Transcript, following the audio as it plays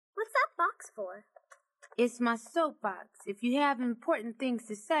soapbox for? It's my soapbox. If you have important things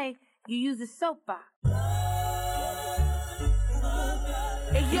to say, you use a soapbox.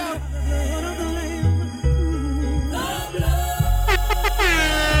 Hey, yo.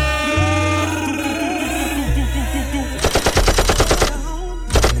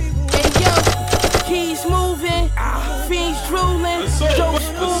 Keys moving, fiends drooling, dope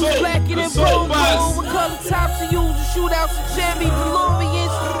spoons blacking and brown. What color tops to use to shoot out some Chevy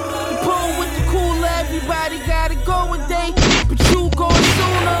DeLoreans. The pool with the cooler, everybody gotta go a day, but you going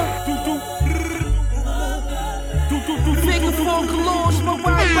sooner. Figure four colognes, my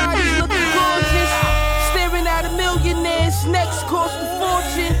wide body's looking gorgeous. Staring at a millionaire's next cost a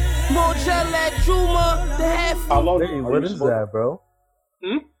fortune. More gel at Juma, the half. What is that, bro?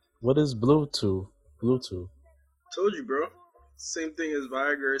 What is Bluetooth? Told you, bro. Same thing as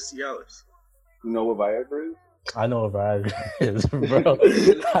Viagra or Cialis. You know what Viagra is? I know what Viagra is, bro.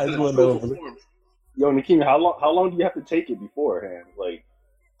 I just want to know. Yo, Nakeem, how long do you have to take it beforehand? Like,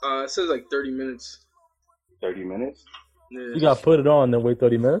 it says like 30 minutes. 30 minutes? Yeah. You got to put it on, then wait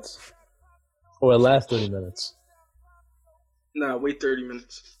 30 minutes? Or it lasts 30 minutes? Nah, wait 30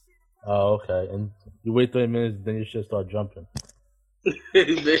 minutes. Oh, okay. And you wait 30 minutes, then you should start jumping.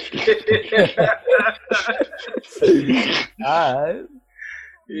 Alright.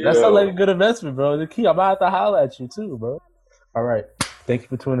 That sounds like a good investment, bro. The key, I'm about to holler at you too, bro. All right. Thank you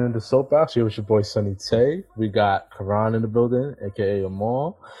for tuning in to Soapbox. Here with your boy Sonny Tay. We got Karan in the building, aka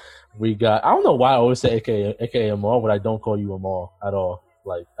Amal. We got, I don't know why I always say aka Amal, but I don't call you Amal at all,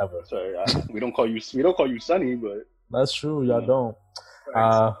 like ever. Sorry, we don't call you Sonny, but that's true. Y'all don't.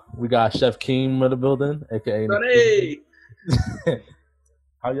 We got Chef Keem in the building, aka Sonny.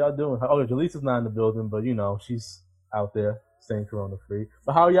 How y'all doing? Oh, Jaleesa's not in the building, but you know she's out there staying corona free.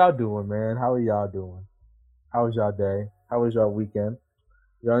 But how y'all doing, man? How are y'all doing? How was y'all day? How was y'all weekend?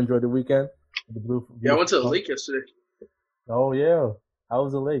 Y'all enjoyed the weekend? Yeah, I went to the lake yesterday. Oh yeah, how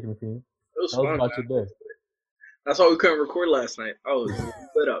was the lake, McKean? It was fun. About your day? That's why we couldn't record last night. I was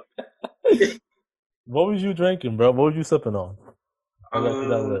lit up. What was you drinking, bro? What was you sipping on?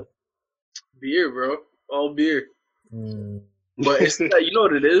 Beer, bro. All beer. But it's you know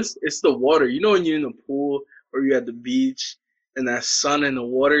what it is? It's the water. You know when you're in the pool or you're at the beach and that sun and the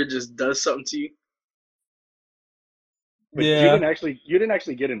water just does something to you? But yeah. You didn't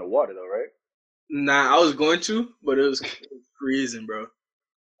actually get in the water though, right? Nah, I was going to, but it was freezing, bro.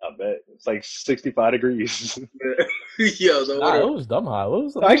 I bet. It's like 65 degrees. Yo, the water. It was dumb hot.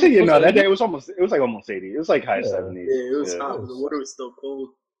 Actually, you know, that day it was like almost 80. It was like high 70s. Yeah, it was hot, but the water was still cold.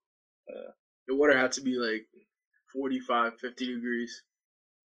 The water had to be like 45, 50 degrees.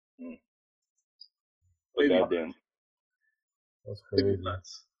 Goddamn. That's crazy.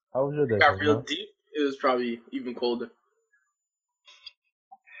 How was your day? It got real deep. It was probably even colder.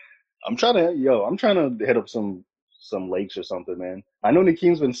 I'm trying to hit up some lakes or something, man. I know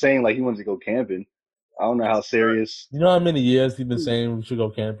Nakeem's been saying like he wants to go camping. I don't know how serious. You know how many years he's been saying we should go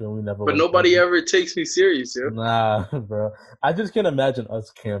camping? We never. But nobody ever takes me serious, yo. Nah, bro. I just can't imagine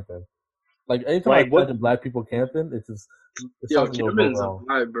us camping. Like anytime I imagine black people camping, it's just. Yo, camping's a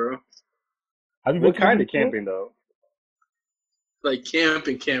vibe, bro. Have you what kind of camping though? Like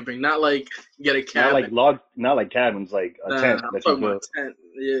camping, not like get a cabin. Not like cabins, like a tent. I'm talking about a tent,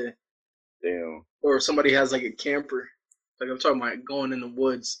 yeah. Damn. Or if somebody has like a camper. Like I'm talking about going in the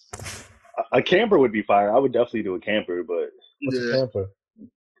woods. A camper would be fire. I would definitely do a camper, but what's a camper?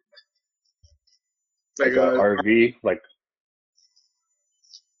 Like an RV, like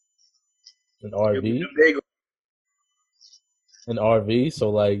an RV. An RV. So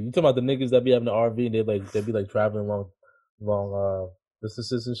like you talking about the niggas that be having an RV and they be like traveling long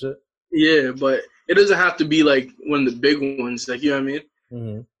distances and shit. Yeah, but it doesn't have to be like one of the big ones. Like, you know what I mean?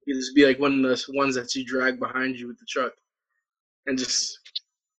 Mm-hmm. It just be like one of the ones that you drag behind you with the truck, and just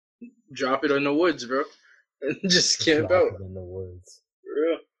drop it in the woods, bro, and just camp out in the woods.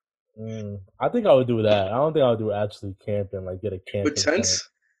 Yeah. I think I would do that. I don't think I would do actually camping, like get a camp with tents.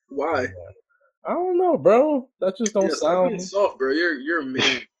 Why? I don't know, bro. That just don't sound being soft, bro. You're a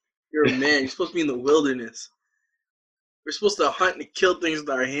man. You're a man. You're supposed to be in the wilderness. We're supposed to hunt and kill things with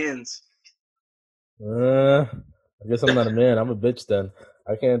our hands. I guess I'm not a man. I'm a bitch then.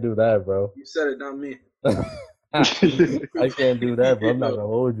 I can't do that, bro. You said it, not me. I can't do that, bro. I'm not gonna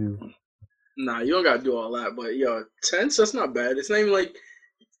hold you. Nah, you don't gotta do all that. But yo, tents, that's not bad. It's not even like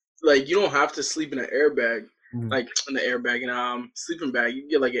you don't have to sleep in an airbag, like in the airbag and sleeping bag. You can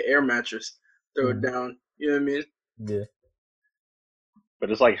get like an air mattress, throw it down. You know what I mean? Yeah. But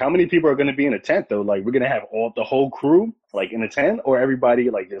it's like, how many people are going to be in a tent though? Like, we're going to have the whole crew like in a tent, or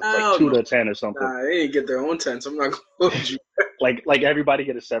everybody like just like 2 to a tent or something? Nah, they ain't get their own tents. I'm not going to hold you. like everybody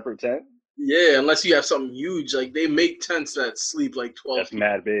get a separate tent? Yeah, unless you have something huge. Like, they make tents that sleep like 12 That's people.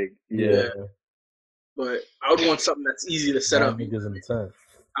 mad big. Yeah. But I would want something that's easy to set up. Niggas in the tent.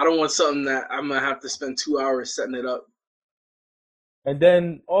 I don't want something that I'm going to have to spend 2 hours setting it up. And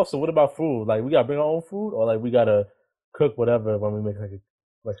then also, what about food? Like, we gotta bring our own food, or like we gotta cook whatever when we make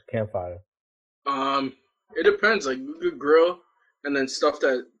like a campfire. It depends. Like, we could grill, and then stuff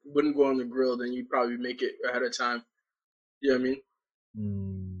that wouldn't go on the grill, then you'd probably make it ahead of time. You know what I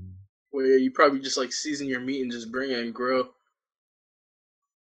mean? Where you probably just like season your meat and just bring it and grill.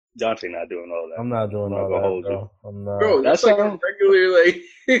 Dante not doing all that. I'm not doing all that, bro. I'm not. Bro, that's like a regular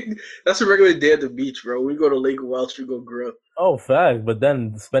that's a regular day at the beach, bro. We go to Lake Welch, we go grill. Oh, fact. But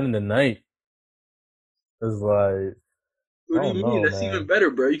then spending the night is like. What do you mean? That's even better,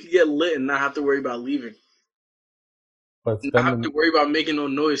 bro. You could get lit and not have to worry about leaving. But not have to worry about making no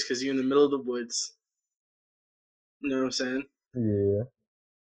noise because you're in the middle of the woods. You know what I'm saying? Yeah.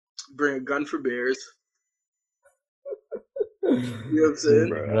 Bring a gun for bears. You know what I'm saying?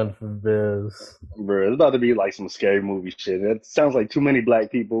 Gun for bears. Bro, it's about to be like some scary movie shit. It sounds like too many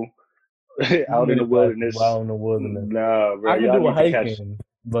black people out in the wilderness. Out in the wilderness. Nah, bro. I can do a hiking,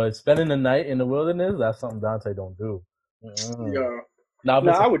 but spending the night in the wilderness, that's something Dante don't do. Yeah. Now, if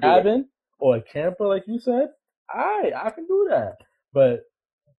it's a cabin or a camper, like you said, I can do that. But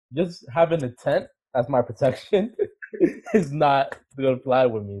just having a tent as my protection is not going to fly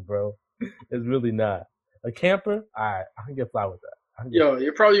with me, bro. It's really not. A camper, I can get fly with that.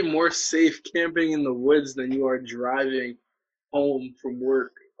 You're probably more safe camping in the woods than you are driving home from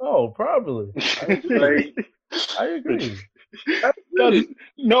work. Oh, probably. I agree.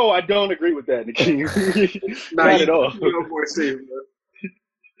 No, I don't agree with that, Nicky. Not at all. You're more safe, bro.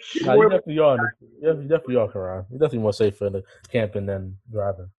 Nah, you definitely are. You definitely are, Karan. You're definitely more safe in the camping than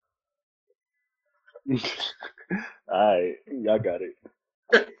driving. Alright, y'all got it.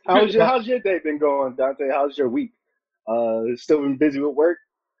 How's your day been going, Dante? How's your week? Still been busy with work?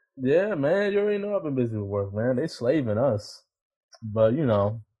 Yeah, man. You already know I've been busy with work, man. They slaving us. But, you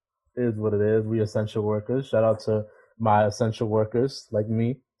know, it is what it is. We essential workers. Shout out to my essential workers like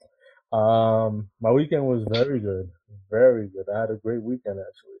me. My weekend was very good. Very good. I had a great weekend,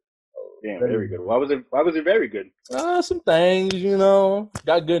 actually. Damn, very good. Why was it very good? Some things, you know.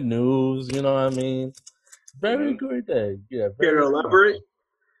 Got good news, you know what I mean? Very good day. Yeah. Can you elaborate?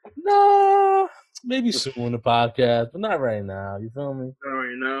 Nah, maybe soon in the podcast, but not right now. You feel me? Not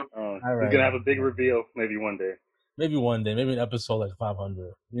right now. We're gonna have a big reveal maybe one day. Maybe one day. Maybe an episode like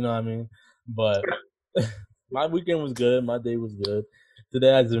 500. You know what I mean? But my weekend was good. My day was good.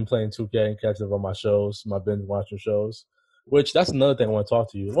 Today I've been playing 2K and catching up on my shows, my binge watching shows. Which that's another thing I want to talk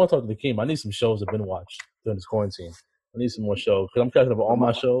to you. I want to talk to the Keem. I need some shows to binge watch during this quarantine. I need some more shows because I'm catching up on all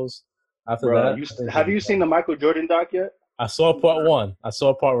my shows. After that, have you seen the Michael Jordan doc yet? I saw part one. I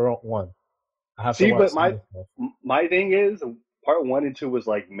have to watch. But my thing is, part 1 and 2 was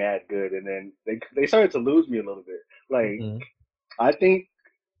like mad good, and then they started to lose me a little bit. Like, I think,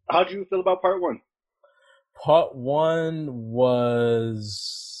 how do you feel about part 1? Part 1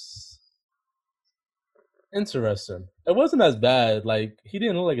 was interesting. It wasn't as bad. Like, he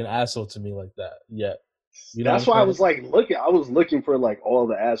didn't look like an asshole to me like that yet. You know, that's why I was like looking for like all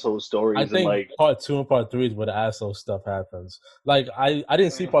the asshole stories. I think like part 2 and part 3 is where the asshole stuff happens. Like I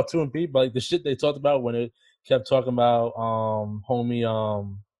didn't see part 2 and 3, but like the shit they talked about when it kept talking about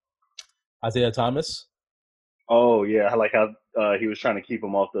homie Isaiah Thomas. Oh yeah, like how he was trying to keep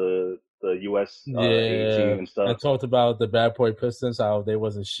him off the U.S. team and stuff. I talked about the Bad Boy Pistons, how they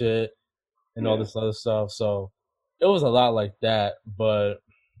wasn't shit and all this other stuff. So it was a lot like that, but.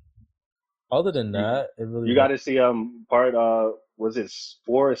 Other than that, it really. You got to see part was it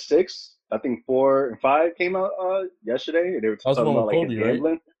 4 or 6? I think 4 and 5 came out yesterday. They were talking about like Kobe,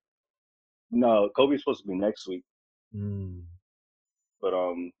 gambling. Right? No, Kobe's supposed to be next week. But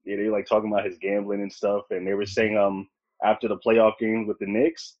they like talking about his gambling and stuff, and they were saying after the playoff game with the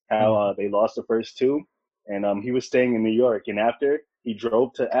Knicks how they lost the first 2, and he was staying in New York, and after they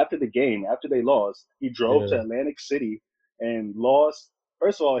lost, he drove to Atlantic City and lost.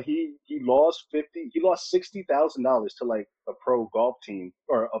 First of all, he lost $60,000 to like a pro golf team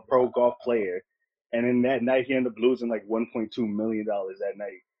or a pro golf player, and then that night he ended up losing like $1.2 million that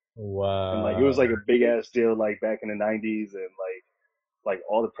night. Wow! And like it was like a big ass deal like back in the '90s, and like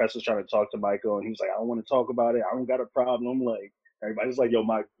all the press was trying to talk to Michael, and he was like, I don't want to talk about it. I don't got a problem. Like everybody's like, yo,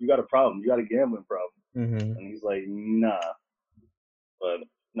 Mike, you got a problem. You got a gambling problem. And he's like, nah. But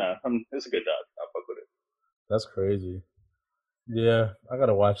nah, it's a good doc. I fuck with it. That's crazy. Yeah, I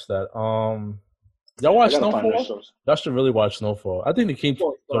gotta watch that. Y'all watch Snowfall? Y'all should really watch Snowfall. I think the King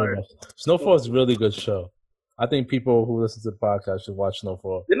Snowfall is a really good show. I think people who listen to the podcast should watch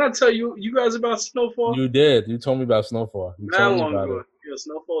Snowfall. Didn't I tell you guys about Snowfall? You did. You told me about Snowfall. You told me long about ago. it. Yeah,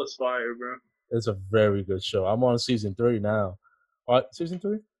 Snowfall is fire, bro. It's a very good show. I'm on season 3 now. What, season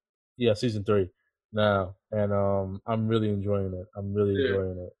 3? Yeah, season 3 now, and I'm really enjoying it.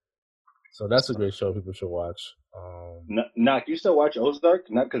 Enjoying it. So that's a great show. People should watch. Knock, you still watch Ozark?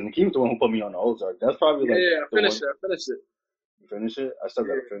 Not because Nakeem's the one who put me on Ozark. That's probably like I finished it. You finished it? I still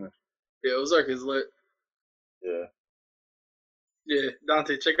gotta finish. Yeah, Ozark is lit. Yeah. Yeah,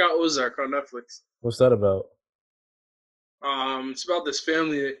 Dante, check out Ozark on Netflix. What's that about? It's about this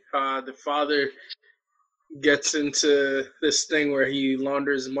family. The father gets into this thing where he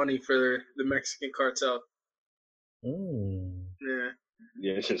launders money for the Mexican cartel. Yeah.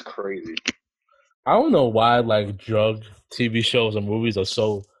 Yeah, it's just crazy. I don't know why like drug TV shows and movies are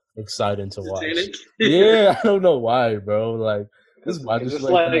so exciting to watch. Yeah, I don't know why, bro. Like it's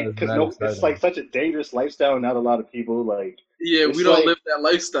like such a dangerous lifestyle. Not a lot of people like. Yeah, we don't live that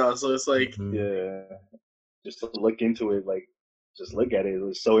lifestyle, so it's like yeah. Just to look into it, like just look at it. It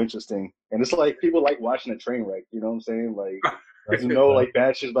was so interesting, and it's like people like watching a train wreck. You know what I'm saying? Like like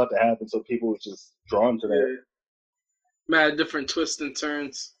bad shit's about to happen, so people are just drawn to that. Mad different twists and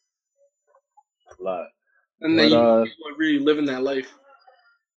turns. A lot. And then people are really living that life.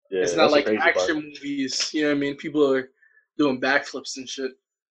 Yeah, it's not like action movies. You know what I mean? People are doing backflips and shit.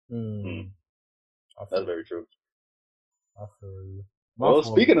 That's very true. I feel you. Well,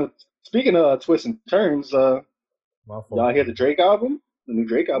 speaking of twists and turns, y'all hear the Drake album? The new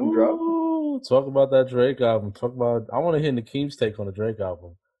Drake album dropped. Talk about that Drake album. I want to hear Nakeem's take on the Drake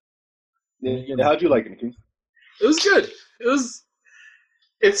album. Yeah, how'd you like it, Nakeem? It was good.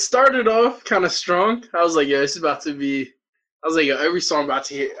 It started off kind of strong. I was like, yeah, this is about to be. I was like, yo, every song about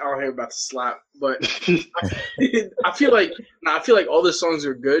to hit, out here about to slap. But I feel like all the songs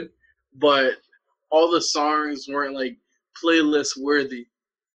are good, but all the songs weren't like playlist worthy.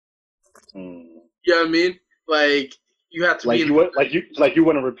 You know what I mean? Like you have to like you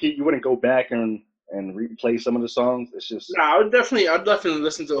wouldn't repeat. You wouldn't go back and replay some of the songs. It's just I'd definitely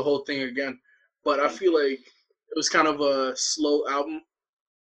listen to the whole thing again. But I feel like it was kind of a slow album.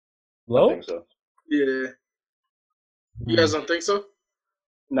 Slow? I think so. Yeah. You guys don't think so?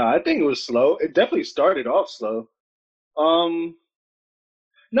 No, I think it was slow. It definitely started off slow.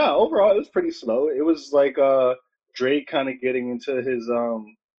 No, overall it was pretty slow. It was like Drake kind of getting into his I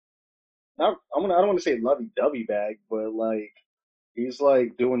don't want to say lovey-dovey bag, but like he's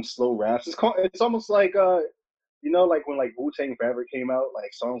like doing slow raps. It's almost like like when like Wu-Tang Forever came out,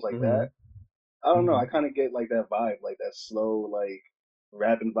 like songs like that. I don't know. I kind of get like that vibe, like that slow like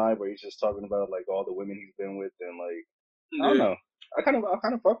rapping vibe where he's just talking about like all the women he's been with and like I don't know. I kind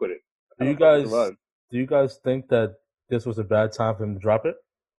of fuck with it. Do you guys think that this was a bad time for him to drop it?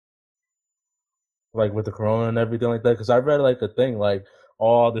 Like with the corona and everything like that? Because I read like a thing like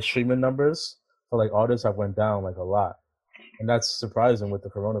all the streaming numbers for like artists have went down like a lot, and that's surprising with the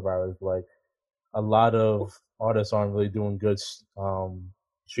coronavirus. Like a lot of artists aren't really doing good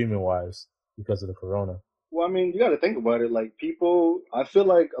streaming wise because of the corona. Well, I mean, you got to think about it. Like I feel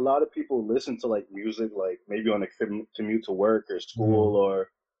like a lot of people listen to like music, like maybe on a commute to work or school or,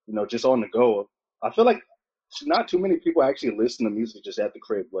 just on the go. I feel like not too many people actually listen to music just at the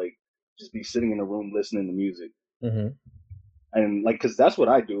crib, like just be sitting in a room listening to music. And like, cause that's what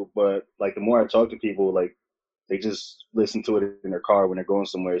I do. But like the more I talk to people, like they just listen to it in their car when they're going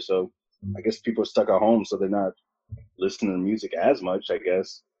somewhere. So I guess people are stuck at home, so they're not listening to music as much, I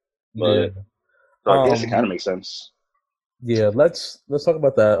guess. But so I guess it kind of makes sense. Yeah, let's talk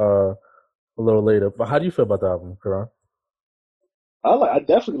about that a little later. But how do you feel about the album, Karan? I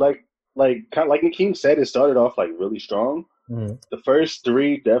definitely like kind of like Nakeem said, it started off like really strong. The first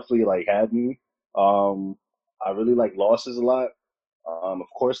 3 definitely like had me. I really like Losses a lot. Of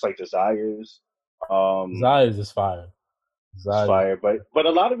course, like Desires. Desires is fire. It's fire, but a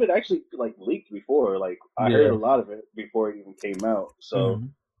lot of it actually like leaked before. Like I heard a lot of it before it even came out. So.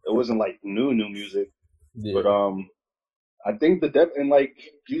 It wasn't like new music, but I think the depth and like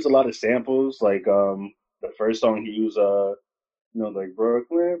use a lot of samples. Like the first song he used, like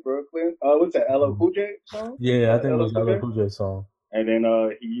Brooklyn. What's that? LL Cool J song? Yeah, I think it was LL Cool J song. And then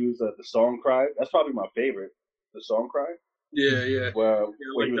he used the Song Cry. That's probably my favorite. The Song Cry. Yeah. Where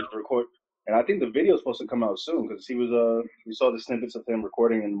he was recording, and I think the video is supposed to come out soon because he was we saw the snippets of him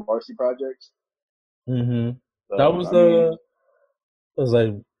recording in Marcy Projects. So, that was it was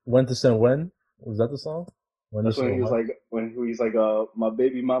like When to Send When? Was that the song? That's when he was like, my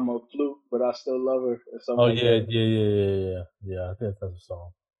baby mama flew, but I still love her. Or something yeah. I think that's the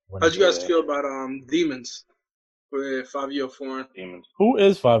song. How'd you guys feel about Demons? with Fabio Foreign. Demons. Who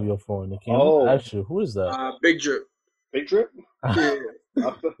is Fabio Foreign? Oh. Actually, who is that? Big Drip. Big Drip? Yeah.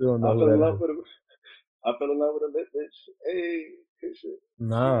 I fell in love with a lit bitch. Hey, good shit.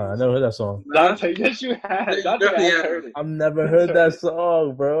 Nah, I never heard that song. Dante, yes, you have. You Dante definitely has have. heard it. I've never heard that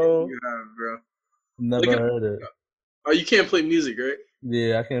song, bro. You have, bro. Never heard it. Oh, you can't play music, right?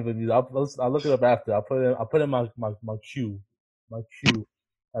 Yeah, I can't believe. I'll look it up after. I'll put in my queue,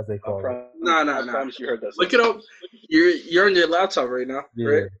 as they call it. Nah. I promise you heard that song. Look it up. You're on your laptop right now,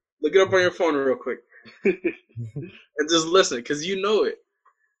 right? Look it up on your phone real quick and just listen, because you know it.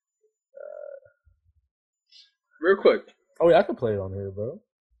 Real quick. Oh yeah, I can play it on here, bro.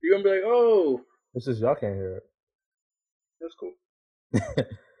 You're gonna be like, oh. It's just y'all can't hear it. That's cool.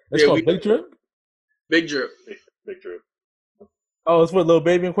 It's called Big Drip? Big Drip. Big Drip. Oh, it's with Lil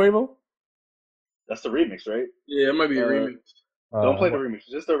Baby and Quavo? That's the remix, right? Yeah, it might be a remix. Don't play the remix,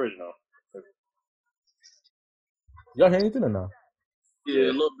 just the original. Y'all hear anything or not? Yeah, a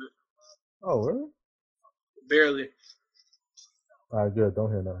little bit. Oh, really? Barely. All right, good.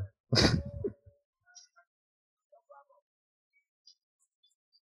 Don't hear nothing.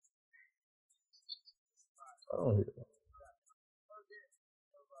 I don't hear it.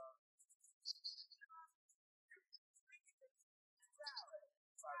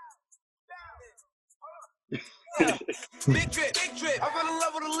 Big drip. I fell in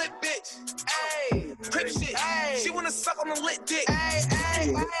love with a lit bitch. Ayy, crip shit. Ayy, she wanna suck on the lit dick.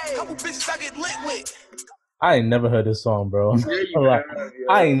 Ayy. Couple bitches I get lit with. I ain't never heard this song, bro.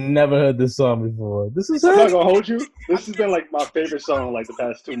 I ain't never heard this song before. This is I'm not gonna hold you. This has been like my favorite song like the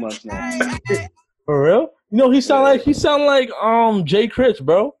past 2 months now. For real? You know, he sound like Jay Critch,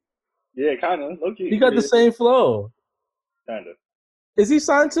 bro. Yeah, kind of. Okay. He got the same flow. Kind of. Is he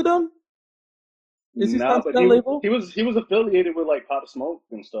signed to them? Is he signed to that label? He was affiliated with like Pop Smoke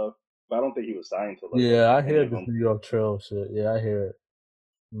and stuff, but I don't think he was signed to. Like, yeah, I hear this New York Trill shit. Yeah, I hear it.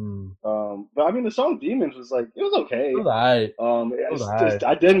 But I mean, the song "Demons" was like it was okay. It was alright.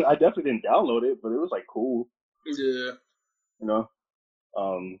 I definitely didn't download it, but it was like cool. Yeah.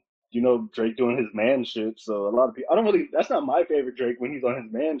 You know, Drake doing his man shit. So a lot of people, that's not my favorite Drake when he's on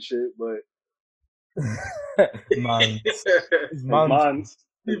his man shit, but Mines,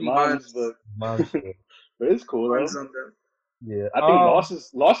 but it's cool though. Yeah, I think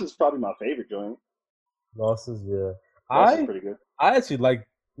Lost is probably my favorite joint. Losses, yeah. Lost is pretty good. I actually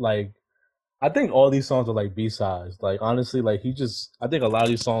like I think all these songs are like B-sides. Like honestly, like I think a lot of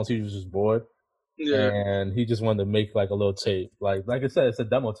these songs he was just bored. Yeah. And he just wanted to make like a little tape. Like I said, it's a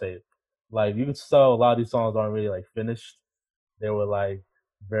demo tape. Like you can tell a lot of these songs aren't really like finished. They were like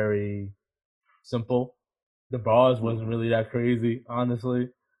very simple. The bars wasn't really that crazy, honestly.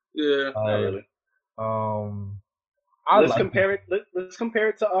 Yeah. Not really. Let's compare it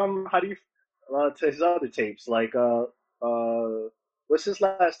to to his other tapes. Like what's his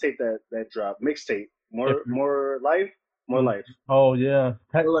last tape that dropped? Mixtape. More life. Oh yeah.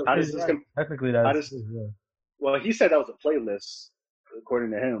 How does this technically that's Well, he said that was a playlist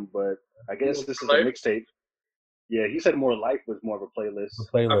according to him, but I guess this is a mixtape. Yeah, he said More Life was more of a playlist.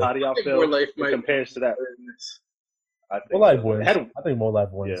 How do y'all feel it compares to that? I think More Life wins. I think More Life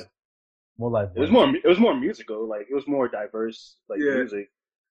wins. Yeah. More Life wins. It was more musical, like it was more diverse, like music.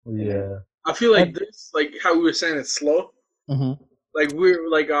 Yeah. I feel like this, like how we were saying it's slow. Mm-hmm. Like we're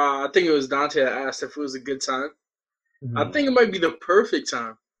like I think it was Dante that asked if it was a good time. Mm-hmm. I think it might be the perfect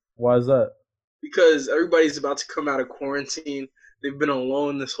time. Why is that? Because everybody's about to come out of quarantine. They've been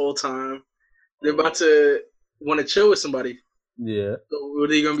alone this whole time. They're about to want to chill with somebody. Yeah. So what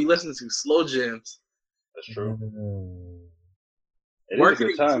are you gonna be listening to? Slow jams. That's true.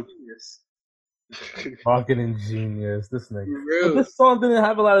 Marketing genius. Marketing genius. This nigga. But this song didn't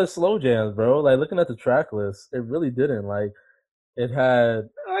have a lot of slow jams, bro. Like looking at the track list, it really didn't. Like it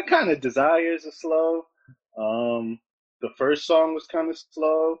had. Kind of Desires is slow. The first song was kind of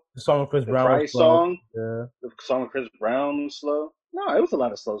slow. The song with Chris Brown. The song. Yeah. The song with Chris Brown was slow. No, it was a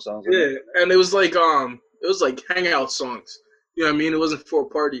lot of slow songs. Yeah, and it was like hangout songs. You know what I mean? It wasn't for a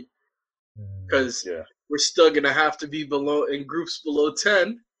party. Because we're still gonna have to be in groups below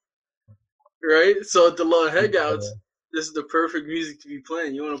 10, right? So at the low hangouts, this is the perfect music to be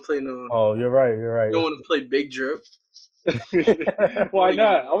playing. You want to play no? Oh, you're right. You don't want to play Big Drip. Why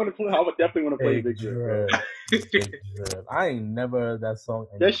not? I would definitely want to play Big Drip. Big Drip. I ain't never heard that song.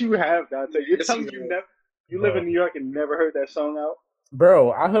 Yes, you have, Dante. You're telling me you live in New York and never heard that song out?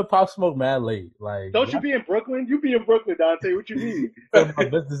 Bro, I heard Pop Smoke mad late. Like, don't you be in Brooklyn? You be in Brooklyn, Dante. What you mean? My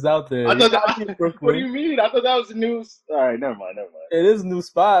business out there. What do you mean? I thought that was the news. All right, never mind. It is a new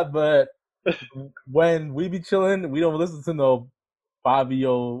spot, but when we be chilling, we don't listen to no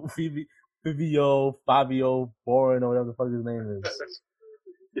Fabio. Fabio Borin, or whatever the fuck his name is.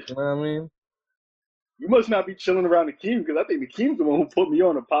 You know what I mean? You must not be chilling around Akeem, because I think Akeem's the one who put me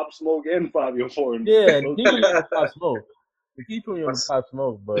on to Pop Smoke and Fabio Foreign. Yeah, Akeem put me on the Pop Smoke. Akeem put me on the Pop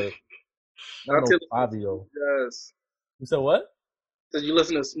Smoke, but not no Fabio. Jazz. You said what? Did you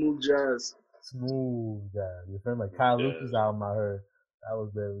listen to smooth jazz? Smooth jazz. You feel me? Like Kyle Lucas album I heard. That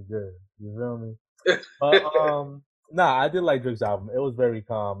was very good. You feel me? But nah, I did like Drake's album. It was very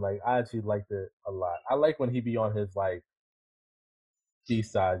calm. Like I actually liked it a lot. I like when he be on his like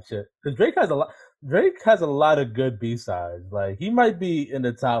B-side shit. Cause Drake has a lot of good B-sides. Like he might be in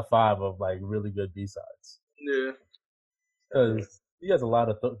the top 5 of like really good B-sides. Yeah. Cause he has a lot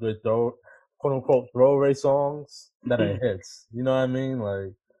of good quote unquote throwaway songs that are hits. You know what I mean?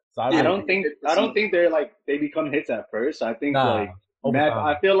 Like so I don't think they're like they become hits at first. I think I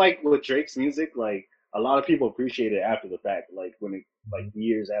feel like with Drake's music, like a lot of people appreciate it after the fact, like when it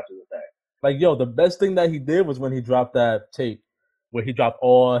years after the fact. Like the best thing that he did was when he dropped that tape where he dropped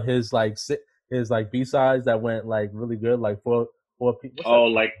all his like B-sides that went like really good, like four people. Oh,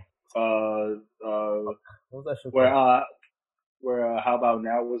 like what was that shit called? Where How About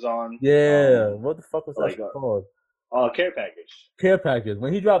Now was on. Yeah, what the fuck was that shit called? Care Package. Care Package.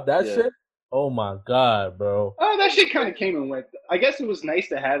 When he dropped that shit, oh my god, bro. Oh, that shit kind of came and went. I guess it was nice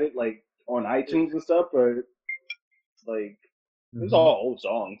to have it like on iTunes and stuff, but like it was all old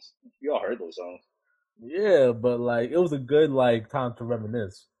songs. You all heard those songs. Yeah, but like it was a good like time to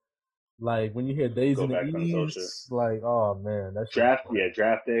reminisce. Like when you hear Days in the East, like oh man, that's Draft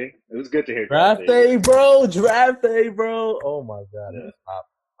Day. It was good to hear Draft Day, bro. Draft Day, bro. Oh my god, yeah.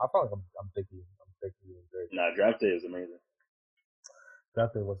 I feel like I'm thinking great. Nah, Draft Day is amazing.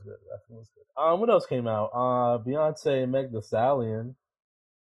 Draft Day was good. What else came out? Beyonce, Meg Thee Stallion.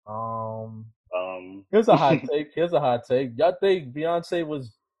 Here's a hot take. Y'all think Beyonce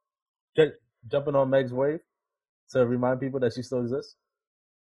was jumping on Meg's wave to remind people that she still exists?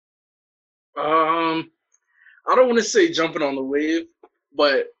 I don't want to say jumping on the wave,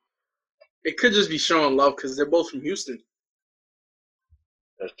 but it could just be showing love because they're both from Houston.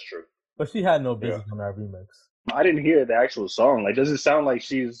 That's true. But she had no business on that remix. I didn't hear the actual song. Like, does it sound like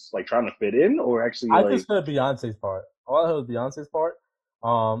she's like trying to fit in, or actually? I just heard Beyonce's part. All I heard was Beyonce's part.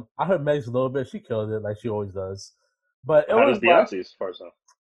 I heard Meg's a little bit. She killed it like she always does. But how does Beyonce's part sound?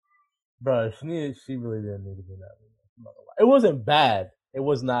 Bro, she really didn't need to be in that remix. It wasn't bad. It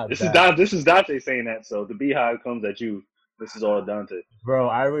was not bad. This is Dante saying that, so the Beehive comes at you. This is all Dante. Bro,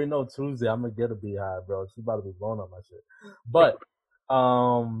 I already know Tuesday I'm going to get a Beehive, bro. She's about to be blowing up my shit. But,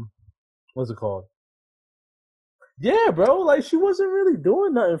 what's it called? Yeah, bro, like, she wasn't really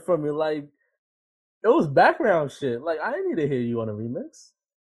doing nothing for me. Like, it was background shit. Like, I didn't need to hear you on a remix.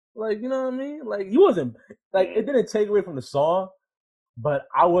 Like, you know what I mean? Like, you wasn't, like, it didn't take away from the song. But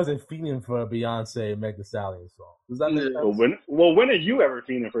I wasn't feeling for a Beyonce Meg Thee Stallion song. Does that make sense? When are you ever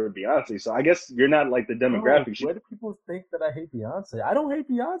feeling for a Beyonce? So I guess you're not like the demographic. Where do people think that I hate Beyonce? I don't hate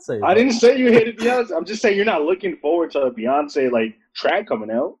Beyonce. I didn't say you hated Beyonce. I'm just saying you're not looking forward to a Beyonce like track coming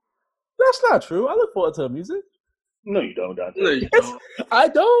out. That's not true. I look forward to her music. No, you don't, Dante. No, you don't. I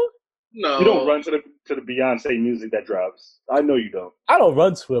don't. No, you don't run to the Beyonce music that drops. I know you don't. I don't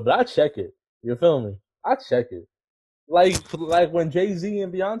run to it, but I check it. You feel me? I check it. Like when Jay-Z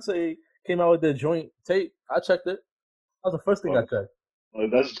and Beyonce came out with their joint tape, I checked it. That was the first thing I checked. Well,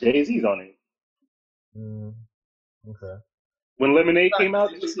 that's Jay-Z's on it. Okay. When Lemonade came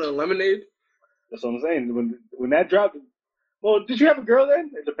out, listen to Lemonade? That's what I'm saying. When that dropped, well, did you have a girl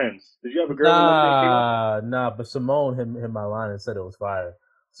then? It depends. Did you have a girl when Lemonade came out? Nah, but Simone hit my line and said it was fire.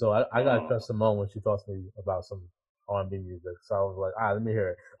 So I gotta trust Simone when she talks to me about some R&B music. So I was like, let me hear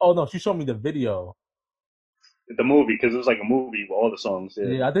it. Oh no, she showed me the video. The movie, because it was like a movie with all the songs.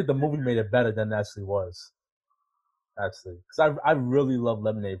 Yeah, I think the movie made it better than it actually was. Actually, because I really loved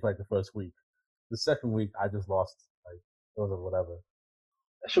Lemonade for like the first week. The second week, I just lost. Like, it was whatever.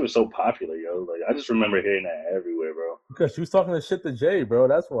 That shit was so popular, yo. Like, I just remember hearing that everywhere, bro. Because she was talking the shit to Jay, bro.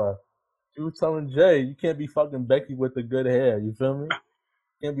 That's why. She was telling Jay, you can't be fucking Becky with the good hair. You feel me?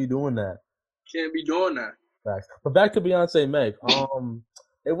 Can't be doing that. Can't be doing that. Facts. But back to Beyonce Meg.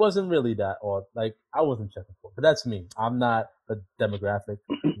 It wasn't really that odd. Like, I wasn't checking for it. But that's me. I'm not a demographic,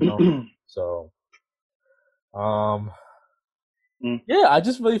 you know? So, yeah, I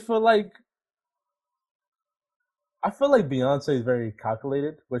just really feel like Beyonce is very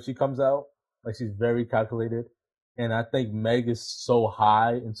calculated when she comes out. Like, she's very calculated. And I think Meg is so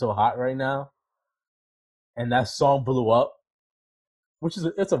high and so hot right now. And that song blew up, which is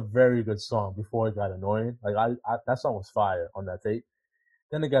it's a very good song before it got annoying. Like, I that song was fire on that tape.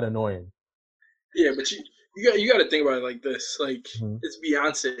 Then it got annoying. Yeah, but you got to think about it like this. Like it's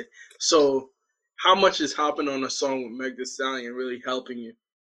Beyonce, so how much is hopping on a song with Meg Thee Stallion really helping you?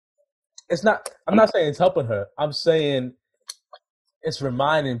 It's not. I'm not saying it's helping her. I'm saying it's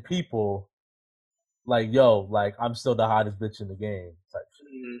reminding people, like, yo, like I'm still the hottest bitch in the game. Type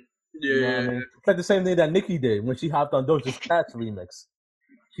shit. Yeah, you know what I mean? It's like the same thing that Nicki did when she hopped on Doja Cat's remix.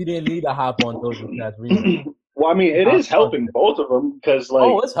 She didn't need to hop on Doja Cat's remix. Well, I mean, it is helping both of them because,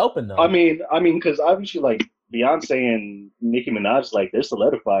 like, it's helping them. I mean, because obviously, like, Beyonce and Nicki Minaj, like, they're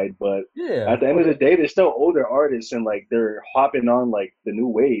solidified, but at the end of the day, they're still older artists and, like, they're hopping on, like, the new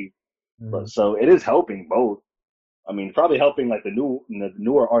wave. So it is helping both. I mean, probably helping, like, the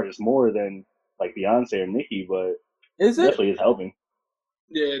newer artists more than, like, Beyonce or Nicki, but is it? Definitely is helping.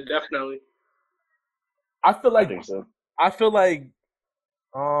 Yeah, definitely. I feel like I think so. I feel like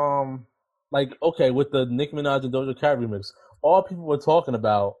okay, with the Nicki Minaj and Doja Cat remix, all people were talking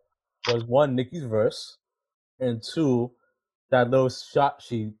about was one, Nicki's verse, and two, that little shot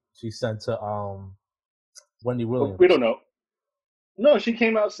she sent to Wendy Williams. We don't know. No, she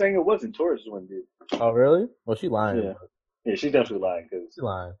came out saying it wasn't Taurus one did. Oh really? Well, she lying. Yeah, she's definitely lying because she's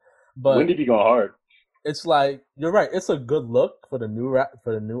lying. But Wendy be going hard. It's like you're right. It's a good look for the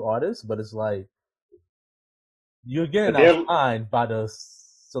new artist, but it's like you're getting outshined by the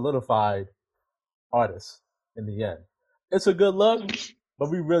solidified artists in the end. It's a good look, but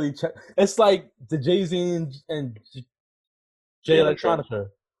we really check. It's like the Jay-Z and Jay Electronica.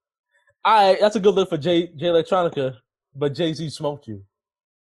 Alright, that's a good look for Jay Electronica, but Jay-Z smoked you.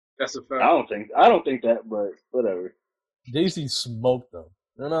 That's a fact. I don't think that, but whatever. Jay-Z smoked them.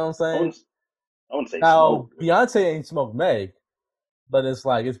 You know what I'm saying? I wouldn't say now Beyonce ain't smoked Meg, but it's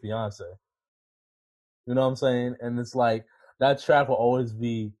like it's Beyonce. You know what I'm saying? And it's like that track will always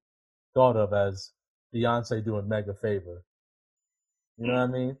be thought of as Beyonce doing Meg a favor. You know what I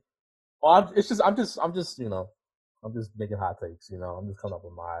mean? Well, I'm just making hot takes. You know, I'm just coming up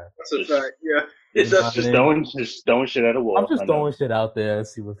with my. That's a fact. Yeah. It's just throwing shit at a wall. I'm just throwing shit out there and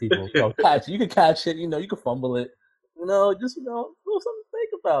see what people catch. You can catch it. You know, you can fumble it. You know, just little something to think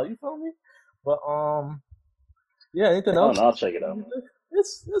about. You feel me? But yeah. Anything else? I'll check it out.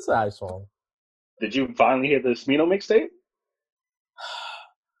 It's a nice song. Did you finally hear the Smino mixtape?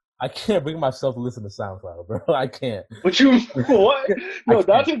 I can't bring myself to listen to SoundCloud, bro. I can't. But you what? No,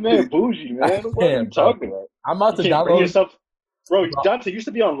 Dante man bougie, man. What are you talking about? I'm about to download yourself. Bro, Dante used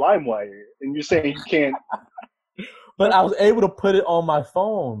to be on LimeWire, and you're saying you can't. But I was able to put it on my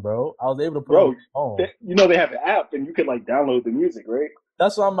phone, bro. I was able to put it on my phone. You know they have an app, and you could like download the music, right?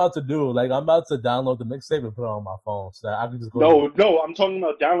 That's what I'm about to do. Like I'm about to download the mixtape and put it on my phone, so that I can just go. No, I'm talking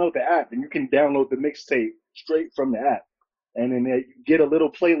about download the app, and you can download the mixtape straight from the app, and then you get a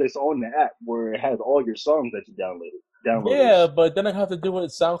little playlist on the app where it has all your songs that you downloaded. Yeah, but then I have to do it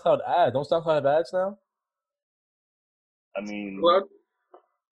with SoundCloud ads. Don't SoundCloud have ads now? I mean,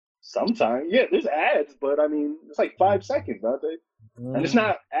 sometimes, yeah, there's ads, but I mean, it's like 5 seconds, aren't they? And it's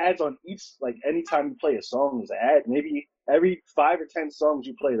not ads on each, like, anytime you play a song, there's an ad. Maybe every 5 or 10 songs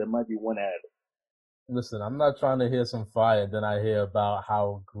you play, there might be one ad. Listen, I'm not trying to hear some fire, and then I hear about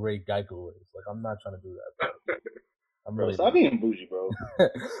how great Geico is. Like, I'm not trying to do that, bro. I'm really stop being bougie, bro.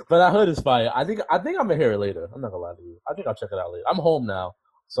 But I heard it's fire. I think I'm gonna hear it later. I'm not gonna lie to you. I think I'll check it out later. I'm home now,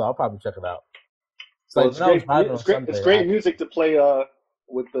 so I'll probably check it out. It's great music to play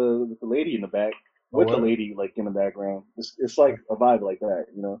with the lady in the back, with the lady like in the background. It's like a vibe like that,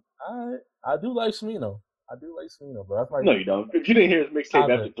 you know. I do like Smino. Bro. That's my no, you don't. If you didn't hear his mixtape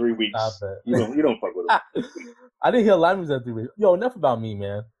after 3 weeks, you don't fuck with him. I didn't hear live music after 3 weeks. Yo, enough about me,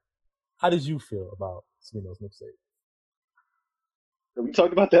 man. How did you feel about Smino's mixtape? We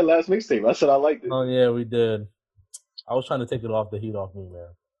talked about that last mixtape. I said I liked it. Oh yeah, we did. I was trying to take it off the heat off me, man.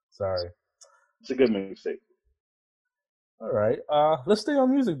 Sorry. It's a good mixtape. All right. Let's stay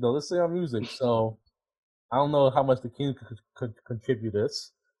on music though. So I don't know how much the King could contribute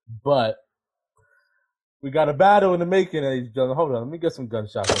this, but we got a battle in the making, ladies and gentlemen. Hold on, let me get some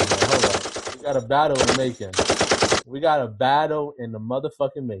gunshots in there. Hold on. We got a battle in the making. We got a battle in the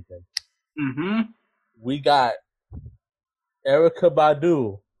motherfucking making. Mm-hmm. We got Erykah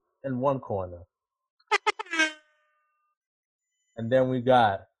Badu in one corner. And then we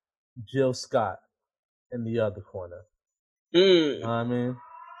got Jill Scott in the other corner. You know what I mean?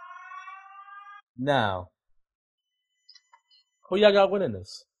 Now, who y'all got winning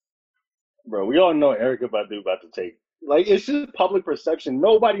this? Bro, we all know Erykah Badu about to take. Like, it's just public perception.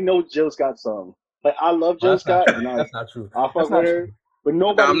 Nobody knows Jill Scott's song. Like, I love Jill Scott. That's not true. I fuck with her. But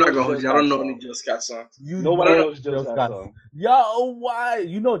nobody. I'm not going to. I don't know any Jill Scott songs. Nobody knows Jill Scott songs. Yo, why?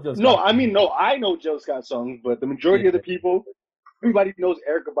 You know Jill Scott. No, I mean, no, I know Jill Scott songs, but the majority of the people everybody knows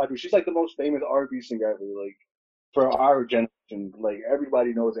Erykah Badu. She's like the most famous R&B singer ever. Like for our generation, like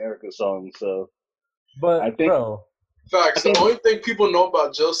everybody knows Erykah's songs. So, but I think, bro, facts. The only thing people know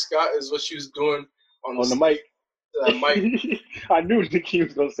about Jill Scott is what she was doing on the mic. Mic. I knew Nikki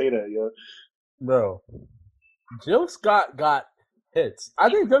was gonna say that, yo. Bro, Jill Scott got hits. I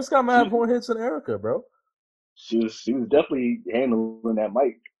think Jill Scott might have more hits than Erykah, bro. She was definitely handling that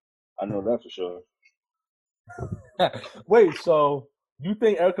mic. I know that for sure. Wait, so you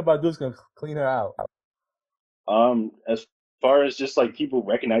think Erykah Badu's gonna clean her out? As far as just like people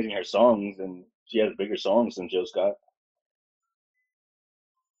recognizing her songs, and she has bigger songs than Jill Scott.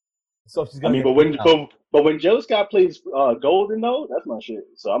 So she's gonna. But when Jill Scott plays Golden though, that's my shit.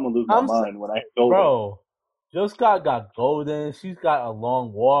 So I'm gonna lose my mind when I hear Golden. Bro, Jill Scott got Golden. She's got A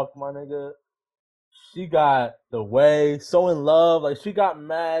Long Walk, my nigga. She got The Way, So in Love. Like she got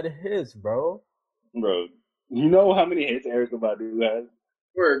mad hits, bro. Bro, you know how many hits Erykah Badu has?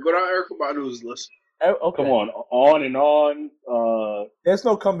 Word, go down Erykah Badu's list. Okay. Come on and on. There's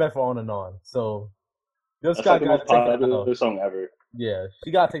no comeback for On and On. So Jill That's Scott like the most popular song ever. Yeah,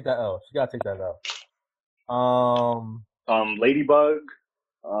 she gotta take that L. Ladybug.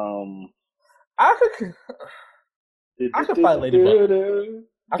 I could find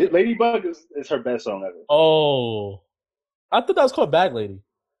Ladybug. Ladybug is her best song ever. Oh, I thought that was called Bag Lady.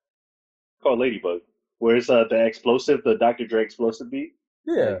 Called Ladybug, where it's the explosive, the Dr. Dre explosive beat.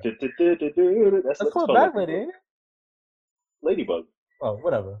 Yeah, that's called Bag Lady, ain't it? Ladybug. Oh,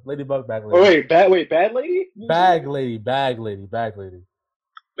 whatever. Ladybug, Bag Lady. Oh wait, Bad Lady? Bag Lady. Bag Lady.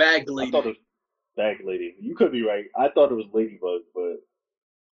 I thought it was Bag Lady. You could be right. I thought it was Ladybug, but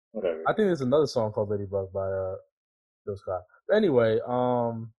whatever. I think there's another song called Ladybug by Jill Scott. But anyway,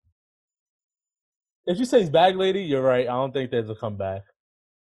 if you say Bag Lady, you're right. I don't think there's a comeback.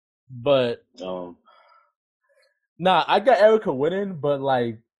 But nah, I got Erykah winning, but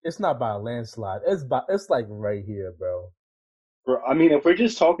like it's not by a landslide. It's like right here, bro. Bro, I mean, if we're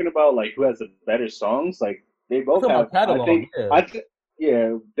just talking about like who has the better songs, like they both have. Catalog,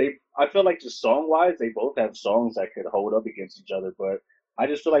 I feel like just song wise, they both have songs that could hold up against each other. But I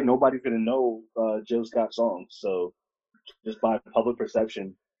just feel like nobody's gonna know Jill Scott songs. So just by public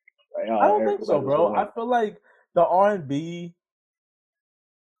perception, I don't think so, bro. I feel like the R&B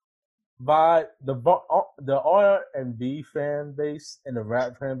vibe, the R&B fan base and the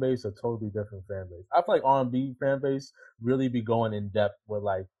rap fan base are totally different fan base. I feel like R&B fan base really be going in depth with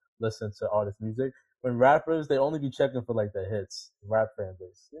like listening to artist music. When rappers, they only be checking for like the hits. Rap fan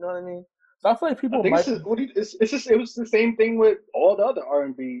base, you know what I mean? So I feel like people might. It was the same thing with all the other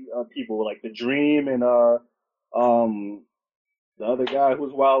R&B people, like The Dream and the other guy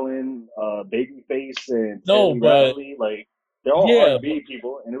who's wilding, Babyface and Teddy Riley, like they're all R&B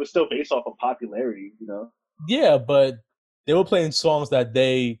people, and it was still based off of popularity, you know. Yeah, but they were playing songs that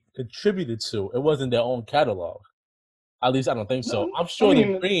they contributed to. It wasn't their own catalog. At least I don't think so. I'm sure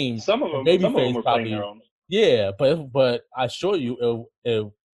The Dream, some of them were playing their own. Yeah, but I assure you,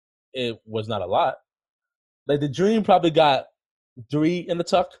 it was not a lot. Like The Dream probably got 3 in the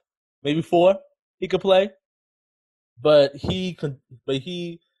tuck, maybe 4 he could play, but he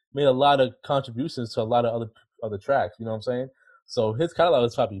made a lot of contributions to a lot of other tracks. You know what I'm saying? So his catalog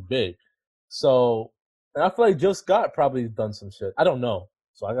is probably big. So, and I feel like Jill Scott probably done some shit. I don't know,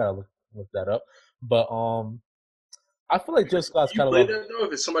 so I gotta look that up. But I feel like Jill Scott's catalog. You play that though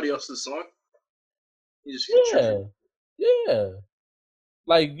if it's somebody else's song. You just yeah.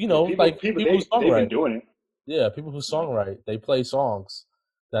 Like people who songwrite. They've been doing it. Yeah, people who songwrite, they play songs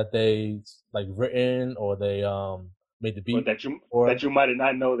that they like written or they made the beat, or that you might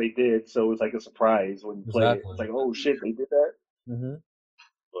not know they did. So it's like a surprise when you play it. It's like, oh shit, they did that. Mm-hmm.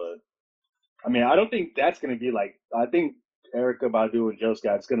 But I mean, I don't think that's gonna be like. I think Erykah Badu and Jill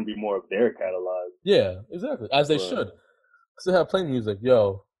Scott's gonna be more of their catalog. Yeah, exactly, as they should. Because they have plain music,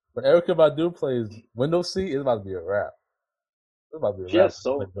 yo. When Erykah Badu plays Window Seat, it's about to be a rap. It's about to be a rap.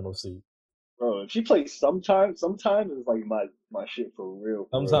 Like Window Seat. Bro, if she plays sometimes it's like my shit for real.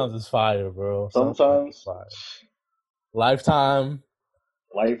 Sometimes it's fire, bro. Sometimes it's fire. Lifetime.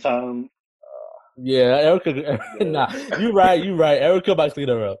 Yeah, Erykah. Yeah. Nah, you're right. Erykah might clean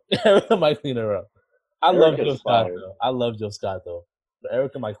her up. I love Jill Scott though. But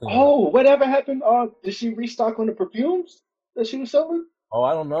Erykah might clean her up. Oh, whatever happened? Did she restock on the perfumes that she was selling? Oh,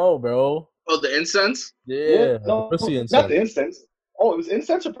 I don't know, bro. Oh, the incense? Yeah, no, pussy incense. Not the incense. Oh, it was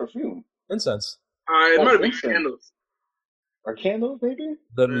incense or perfume? Incense. It might have been candles. Or candles, maybe?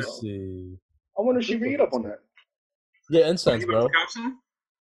 Let me see. I wonder if she read up on that. Yeah, incense, bro.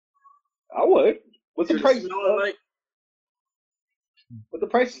 I would. What's the price? Like? What the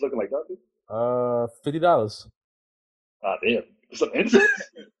price is looking like, Doctor? $50. Ah, damn. Some incense?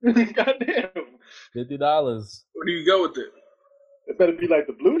 Goddamn. $50. What do you go with it? It better be like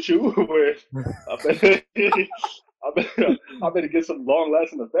the blue chew where I better get some long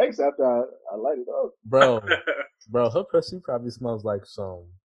lasting effects after I light it up. Bro, her pussy probably smells like some.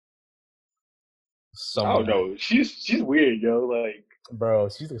 I don't know. She's weird, yo. Like, bro,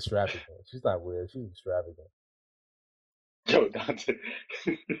 she's extravagant. She's not weird. She's extravagant. Yo, Dante.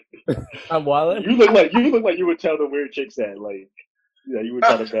 I'm wildin'. You look like you would tell the weird chicks that, like, yeah, you would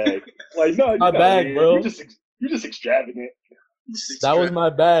tell the bag. Like, no, my bag, weird. Bro. You're just extravagant. That was my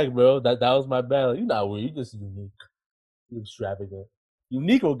bag, bro. That was my bag. Like, you're not weird. You're just unique. You're extravagant.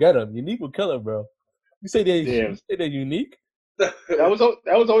 Unique will get him. Unique will kill him, bro. You say they're unique? That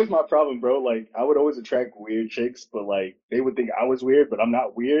was always my problem, bro. Like, I would always attract weird chicks, but like they would think I was weird, but I'm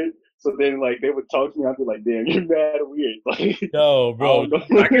not weird. So then, like, they would talk to me. I'd be like, "Damn, you're mad weird." Like, yo, bro,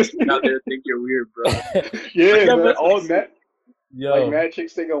 I can see out there think you're weird, bro. Yeah, man. All mad, yo. Like mad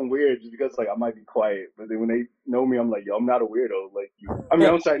chicks think I'm weird just because like I might be quiet, but then when they know me, I'm like, "Yo, I'm not a weirdo." Like, I mean,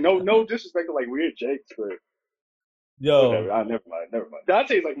 I'm sorry, no disrespect to like weird chicks, but yo, whatever. Never mind.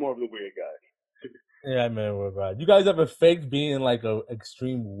 Dante's like more of the weird guy. Yeah, man, we're right. You guys ever faked being like a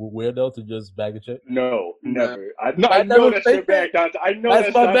extreme weirdo to just bag a chick? No, never. I know that's your bag, Dante. I know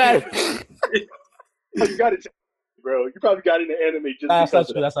that's my bag. You got it, bro. You probably got into anime just that's because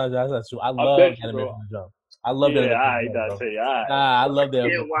not true. That's not true. I love anime from the jump. I love that. I love that. I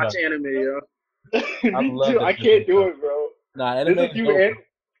can't watch anime, yo. I love Dude, I can't do it, bro. Nah, anime.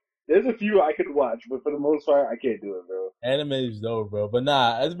 There's a few I could watch, but for the most part, I can't do it, bro. Anime is dope, bro. But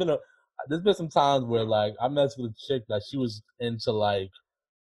nah, there's been some times where like I messed with a chick that she was into like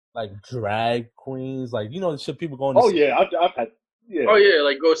drag queens, like, you know, the shit people going to see. Yeah, I've had. Yeah. Oh yeah,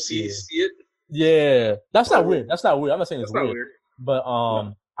 like go see it. Yeah, that's not weird. That's not weird. I'm not saying it's weird. But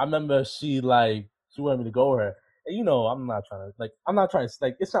No. I remember she wanted me to go with her, and you know, I'm not trying to like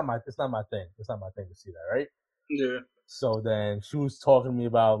it's not my thing. It's not my thing to see that, right? Yeah. So then she was talking to me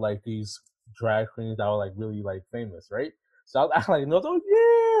about like these drag queens that were like really like famous, right? So I was acting like, no,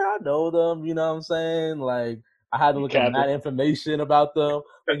 I know them. You know what I'm saying? Like, I had to look at that information about them.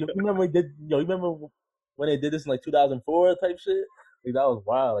 Like, you remember when they did this in like 2004 type shit? Like, that was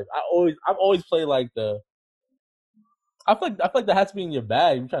wild. Like, I've always played like I feel like that has to be in your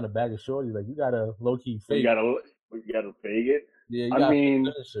bag. You're trying to bag a shorty, like you gotta low key fake. You gotta fake it. Yeah, I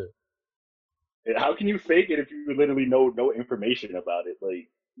mean, how can you fake it if you literally know no information about it? Like,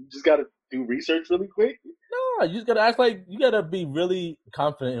 you just gotta do research really quick. No, you just gotta act like you gotta be really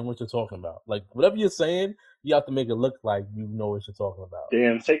confident in what you're talking about. Like, whatever you're saying, you have to make it look like you know what you're talking about.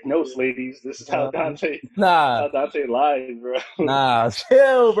 Damn, take notes, ladies. This is how Dante. Nah, how Dante lies, bro. Nah,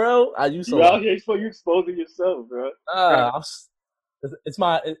 chill, bro. You out here, you exposing yourself, bro. It's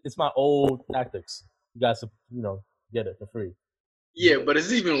my old tactics. You guys, get it for free. Yeah, but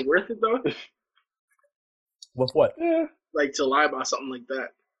is it even worth it though? With what? Yeah. Like to lie about something like that.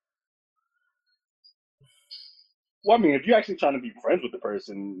 Well, I mean, if you're actually trying to be friends with the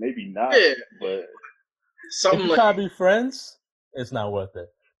person, maybe not. Yeah. But if you're trying to be friends, it's not worth it.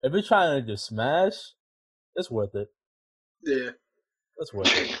 If you're trying to just smash, it's worth it. Yeah. That's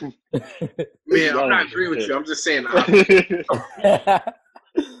worth it. Man, I'm not agreeing with you. I'm just saying.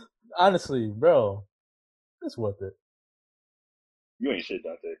 Honestly, bro, it's worth it. You ain't shit,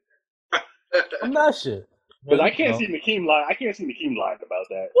 Dante. I'm not shit. Because I can't see Nakeem lying. I can't see Nakeem lying about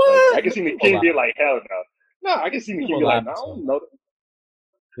that. What? Like, I can see Nakeem being like, hell no. No, I can see Nakeem being like, no, I don't know.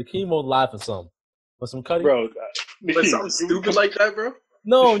 Nakeem will lie for some. For some cutting? Bro, but something stupid like that, bro?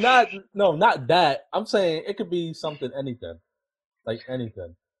 No, not that. I'm saying it could be something, anything. Like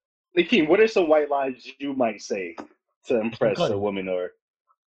anything. Nakeem, what are some white lies you might say to impress a woman or...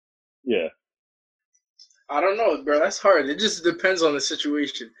 Yeah. I don't know, bro. That's hard. It just depends on the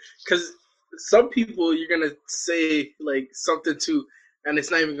situation. Because some people you're going to say like something to, and it's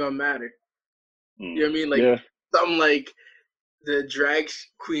not even going to matter. You know what I mean? Like, something like the drag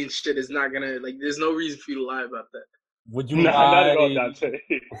queen shit is not going to, like, there's no reason for you to lie about that. Would you lie? Not at all, Dante.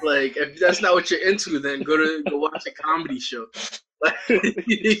 Like, if that's not what you're into, then go watch a comedy show.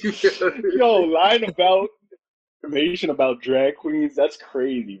 Yo, lying about information about drag queens, that's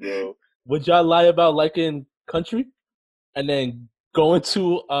crazy, bro. Would y'all lie about liking country and then going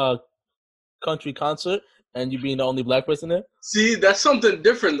to a country concert and you being the only black person there? See, that's something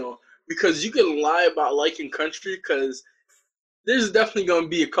different though, because you can lie about liking country because there's definitely going to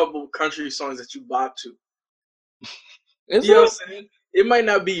be a couple country songs that you bop to. You know what I'm saying? It might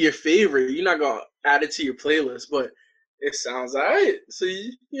not be your favorite. You're not going to add it to your playlist, but it sounds all right. So,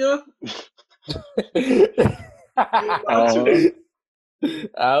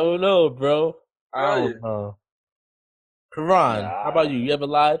 I don't know, bro. I don't know. Karan, Nah. how about you? You ever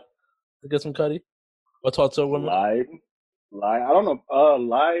lied to get some cutty? Or talk to a woman? Lied. I don't know.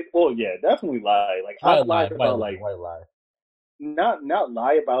 Lied. Well, yeah, definitely lied. Like I've lied about white lie. not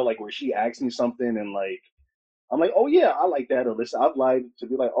lie about like where she asked me something and like I'm like, oh yeah, I like that. Or listen, I've lied to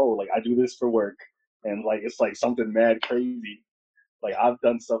be like, oh, like I do this for work, and like it's like something mad crazy. Like I've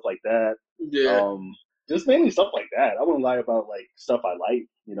done stuff like that. Yeah. Just mainly stuff like that. I wouldn't lie about like stuff I like,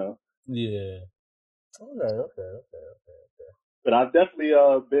 you know. Yeah. Okay. But I've definitely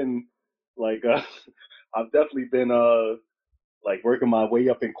been like I've definitely been like working my way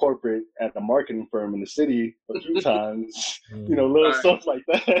up in corporate at the marketing firm in the city a few times. You know, little stuff like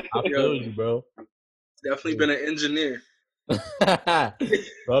that. I feel you, bro. Definitely been an engineer.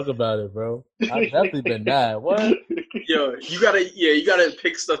 Talk about it, bro. I've definitely been that. What? Yo, you gotta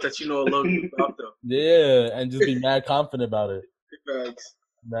pick stuff that you know a little bit about though. Yeah, and just be mad confident about it. Facts.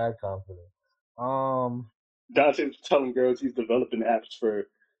 Mad confident. Dante's telling girls he's developing apps for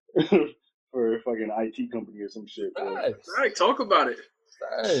for a fucking IT company or some shit. Bro. All right, talk about it.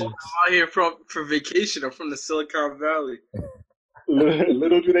 Nice. I'm out here for vacation. I'm from the Silicon Valley.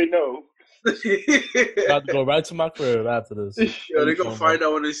 Little do they know. About to go right to my crib after this. Yo, they're gonna find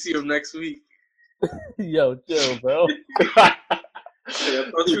out when they see him next week. Yo, chill, bro. I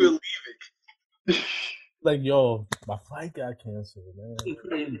thought you were leaving. Like, yo, my flight got canceled,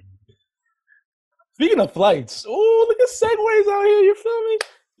 man. Speaking of flights, ooh, look at segues out here. You feel me?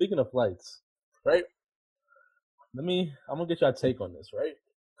 Speaking of flights, right? I'm gonna get your take on this, right?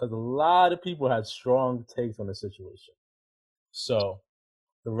 Because a lot of people had strong takes on the situation. So,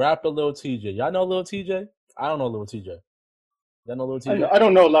 the rapper Lil TJ, y'all know Lil TJ? I don't know Lil TJ. Y'all know Lil TJ? I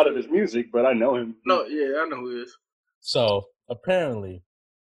don't know a lot of his music, but I know him. No, yeah, I know who he is. So, apparently,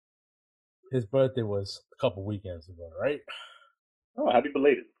 his birthday was a couple weekends ago, right? Oh, happy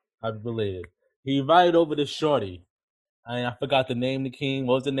belated. Happy belated. He invited over this shorty. I forgot the name, the king.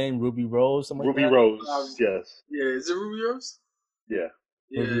 What was the name? Ruby Rose? Ruby Rose, yes. Yeah, is it Ruby Rose? Yeah.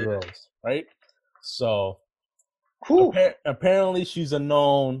 Ruby Rose, right? So, cool. Apparently she's a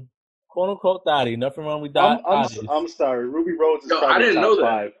known, quote-unquote, thotty. Nothing wrong with that. I'm sorry. Ruby Rose is probably I didn't know that.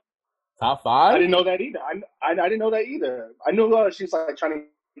 5. Top 5? I didn't know that either. I didn't know that either. I knew she's like trying to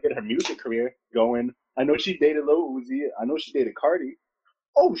get her music career going. I know she dated Lil Uzi. I know she dated Cardi.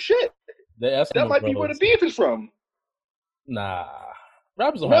 Oh, shit. That might be where the beef is from. Nah.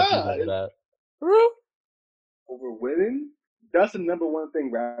 Rappers don't have beef like that. For real? Over women? That's the number one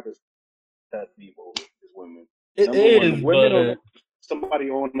thing rappers have beef over is women. It number is, women or somebody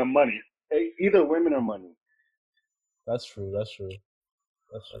owing them money. Either women or money. That's true.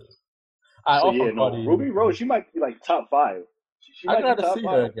 Ruby Rose, she might be like top 5. I gotta see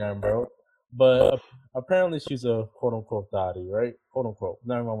her again, bro. But apparently she's a quote-unquote thotty, right? Quote-unquote.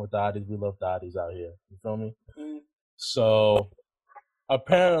 Nothing wrong with thotties. We love thotties out here. You feel me? Mm-hmm. So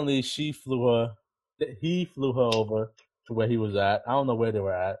apparently he flew her over to where he was at. I don't know where they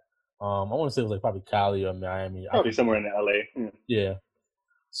were at. I want to say it was like probably Cali or Miami. Probably somewhere in LA. Yeah.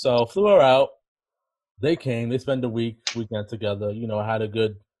 So flew her out. They came. They spent the weekend together. You know, had a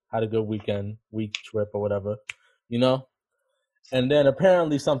good week trip or whatever. You know. And then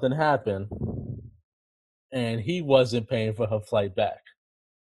apparently something happened, and he wasn't paying for her flight back.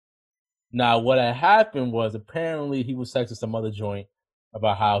 Now, what had happened was apparently he was texting some other joint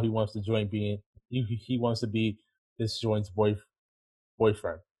about how he wants the joint he wants to be this joint's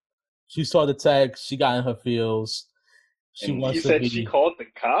boyfriend. She saw the text. She got in her feels. She called the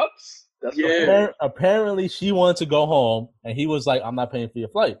cops? Apparently she wanted to go home, and he was like, I'm not paying for your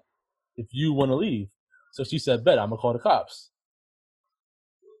flight if you want to leave. So she said, bet, I'm going to call the cops.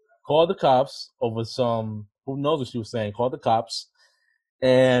 Called the cops over some, who knows what she was saying, called the cops,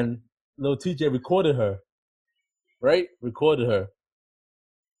 and Lil TJ recorded her, right? Recorded her,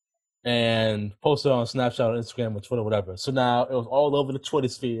 and posted on Snapchat, or Instagram, or Twitter, whatever. So now it was all over the Twitter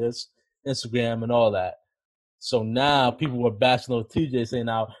spheres, Instagram, and all that. So now people were bashing Lil TJ, saying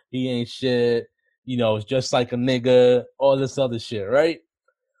now he ain't shit, you know, it's just like a nigga, all this other shit, right?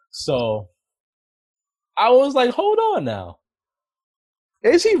 So I was like, hold on now.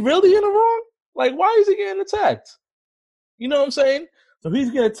 Is he really in the wrong? Like, why is he getting attacked? You know what I'm saying? So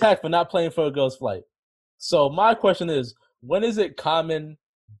he's getting attacked for not paying for a girl's flight. So my question is, when is it common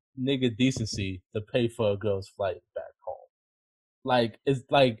nigga decency to pay for a girl's flight back home? Like, it's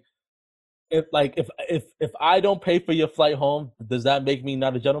like, if I don't pay for your flight home, does that make me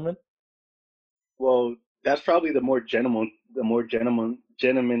not a gentleman? Well, that's probably the more gentleman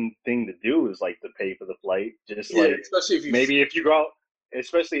thing to do is like to pay for the flight. Just like, especially if you go out.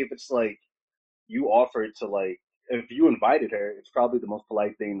 Especially if it's like you offered to like, if you invited her, it's probably the most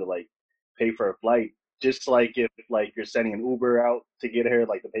polite thing to like pay for a flight just like if like you're sending an Uber out to get her,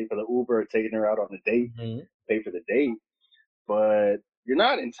 like to pay for the Uber or taking her out on a date, pay for the date. But you're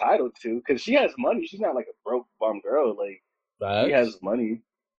not entitled to because she has money. She's not like a broke bum girl. Like she has money,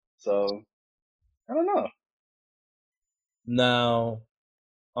 so I don't know. Now,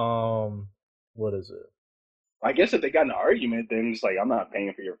 what is it? I guess if they got in an argument, then it's like I'm not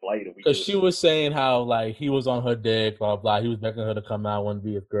paying for your flight. Because she was saying how like he was on her dick, blah blah. He was begging her to come out, want to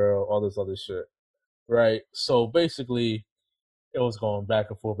be a girl, all this other shit, right? So basically, it was going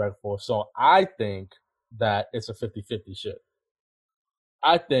back and forth, back and forth. So I think that it's a 50-50 shit.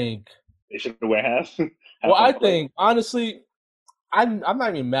 I think they should wear half. Well, I think honestly, I'm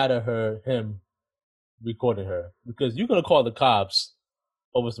not even mad at him recording her because you're gonna call the cops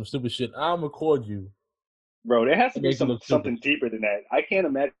over some stupid shit. I'll record you. Bro, there has to be something deeper than that. I can't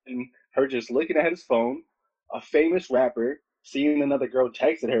imagine her just looking at his phone, a famous rapper, seeing another girl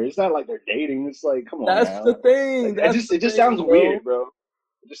texting her. It's not like they're dating. It's like, come on, that's the thing. Like, it just sounds weird, bro.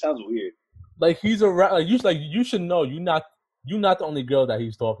 It just sounds weird. Like he's you should know you're not the only girl that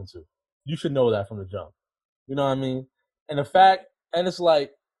he's talking to. You should know that from the jump. You know what I mean? And the fact, and it's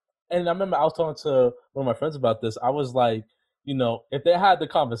like, and I remember I was talking to one of my friends about this. I was like, you know, if they had the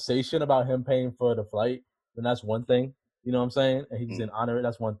conversation about him paying for the flight, then that's one thing. You know what I'm saying? And he didn't honor it.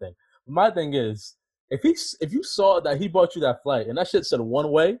 That's one thing. But my thing is, if you saw that he bought you that flight and that shit said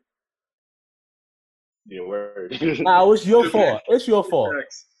one way, yeah, word. Nah, it's your fault. It's your fault.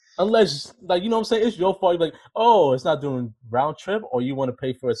 Unless, like, you know what I'm saying? It's your fault. You're like, oh, it's not doing round trip, or you want to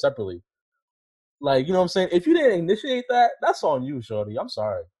pay for it separately. Like, you know what I'm saying? If you didn't initiate that, that's on you, shorty. I'm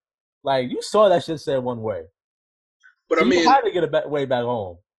sorry. Like, you saw that shit said one way. But so I mean, you had to get a way back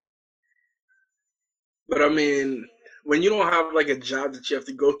home. But I mean, when you don't have like a job that you have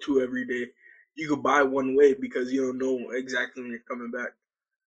to go to every day, you could buy one way because you don't know exactly when you're coming back.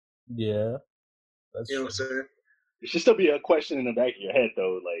 Yeah. That's you know what I'm saying? It should still be a question in the back of your head,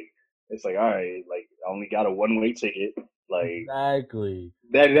 though. Like, it's like, all right, like, I only got a one-way ticket. Like, exactly.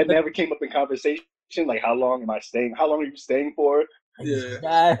 That never came up in conversation. Like, how long am I staying? How long are you staying for?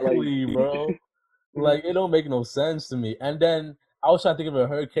 Exactly, like, bro. Like, it don't make no sense to me. And then I was trying to think of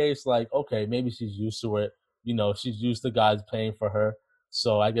her case, like, okay, maybe she's used to it. You know, she's used to guys paying for her.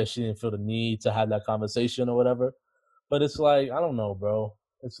 So I guess she didn't feel the need to have that conversation or whatever. But it's like, I don't know, bro.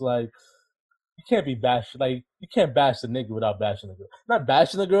 It's like, you can't be bashed. Like, you can't bash the nigga without bashing the girl. Not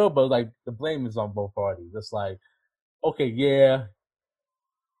bashing the girl, but, like, the blame is on both parties. It's like, okay, yeah.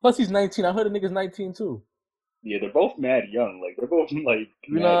 Plus, he's 19. I heard the nigga's 19, too. Yeah, they're both mad young. Like, they're both, like,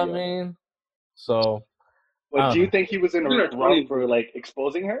 you know what I mean? So. But do you think he was in the wrong for, like,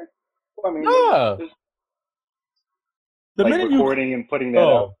 exposing her? Well, I mean, yeah. The minute recording and putting that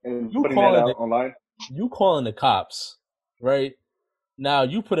out and putting that out online. You calling the cops, right? Now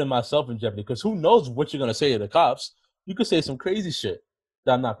you putting myself in jeopardy because who knows what you're gonna say to the cops? You could say some crazy shit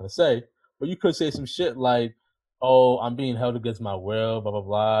that I'm not gonna say, but you could say some shit like, "Oh, I'm being held against my will," blah blah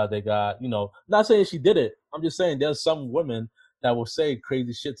blah. They got, you know, not saying she did it. I'm just saying there's some women that will say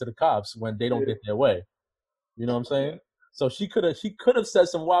crazy shit to the cops when they don't get their way. You know what I'm saying? So she could have said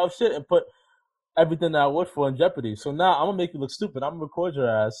some wild shit and put everything that I worked for in jeopardy. So now I'm gonna make you look stupid. I'm gonna record your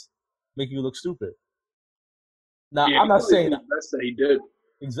ass, make you look stupid. Now I'm not saying the best that he did.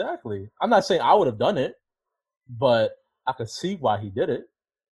 Exactly. I'm not saying I would have done it, but I could see why he did it.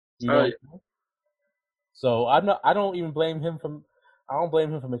 You know? So I don't even blame him for. I don't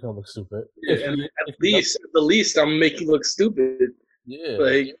blame him for making him look stupid. Yeah, at the least, I'm making you look stupid. Yeah.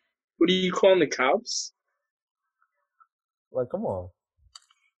 Like, what are you calling the cops? Like, come on.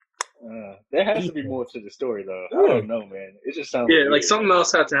 There has to be more to the story, though. I don't know, man. It just sounds weird. Like something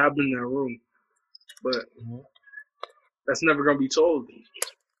else had to happen in that room, but that's never gonna be told.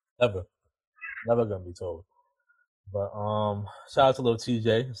 Never gonna be told. But shout out to Lil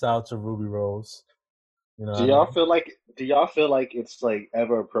TJ. Shout out to Ruby Rose. You know, do y'all feel like it's like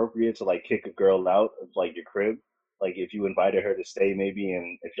ever appropriate to like kick a girl out of like your crib? Like if you invited her to stay, maybe,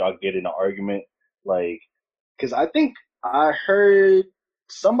 and if y'all get in an argument, like, because I think I heard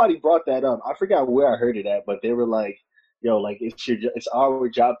somebody brought that up. I forgot where I heard it at, but they were like, "Yo, like it's our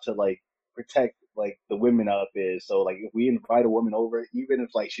job to like protect like the women out there. So like if we invite a woman over, even if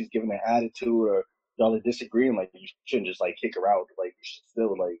like she's giving an attitude or y'all are disagreeing, like you shouldn't just like kick her out. Like you should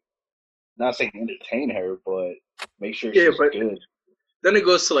still like not saying entertain her, but make sure she's good." Then it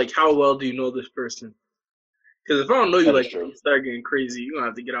goes to like how well do you know this person? Because if I don't know you, like you start getting crazy, you're gonna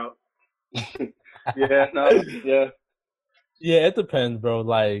have to get out. Yeah, it depends, bro.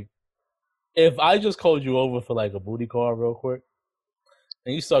 Like, if I just called you over for like a booty call real quick,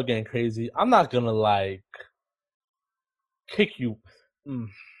 and you start getting crazy, I'm not gonna like kick you.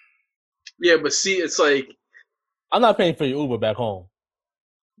 Yeah, but see, it's like I'm not paying for your Uber back home.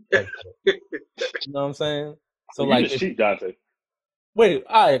 You know what I'm saying? So you just cheat, Dante. Wait,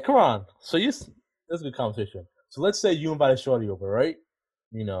 all right, come on. So this is a good conversation. So let's say you invite a shorty over, right?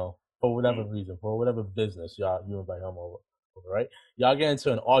 You know, for whatever reason, for whatever business, you invite him over, right? Y'all get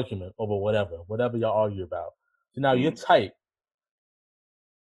into an argument over whatever y'all argue about. So now you're tight,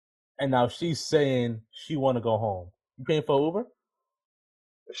 and now she's saying she want to go home. You paying for Uber?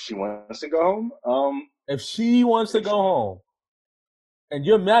 If she wants to go home, if she wants to go home, and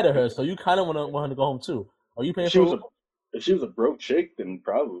you're mad at her, so you kind of want her to go home too. Are you paying for Uber? If she was a broke chick, then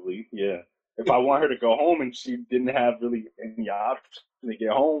probably, yeah. If I want her to go home and she didn't have really any option to get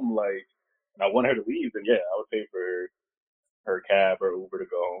home, like, and I want her to leave, then yeah, I would pay for her cab or Uber to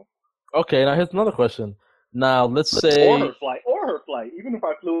go home. Okay, now here's another question. Now let's say or her flight. Even if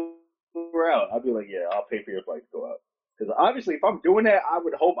I flew her out, I'd be like, yeah, I'll pay for your flight to go out. Because obviously, if I'm doing that, I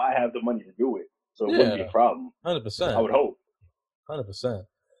would hope I have the money to do it, so it wouldn't be a problem. 100%. I would hope. 100%.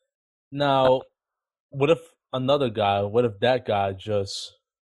 Now, what if that guy just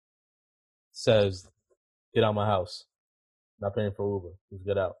says, "Get out of my house. Not paying for Uber. Just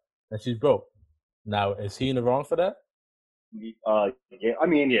get out." And she's broke. Now, is he in the wrong for that? Yeah. I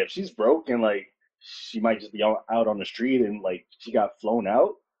mean, yeah. If she's broke and like she might just be out on the street and like she got flew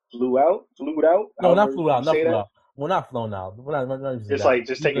out. No, not flew out. Well, not flown out. We're not just like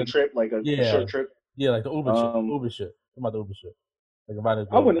just take a trip, like a short trip. Yeah, like the Uber shit. Uber shit. Come about the Uber shit. Like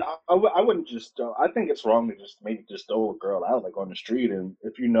I wouldn't just. I think it's wrong to just maybe just throw a girl out like on the street, and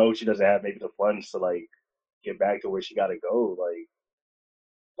if you know she doesn't have maybe the funds to like get back to where she got to go,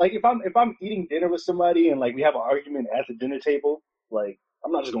 like if I'm eating dinner with somebody and like we have an argument at the dinner table, like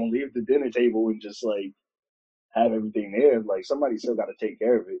I'm not just gonna leave the dinner table and just like have everything there. Like somebody still got to take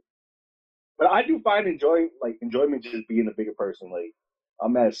care of it. But I do find enjoyment just being a bigger person. Like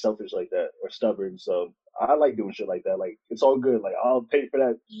I'm mad selfish like that or stubborn, so I like doing shit like that. Like it's all good. Like I'll pay for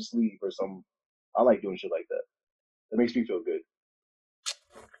that, just leave or something. I like doing shit like that. It makes me feel good.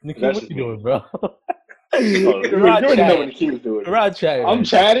 Nikki, what you doing, bro? You already know what Nikki was doing. Rod chatting. I'm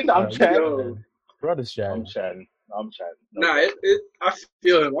chatting. Rod is chatting. I'm chatting. No, I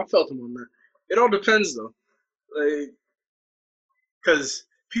feel him. I felt him on that. It all depends though, like, cause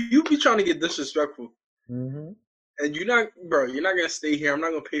you be trying to get disrespectful, and you're not gonna stay here. I'm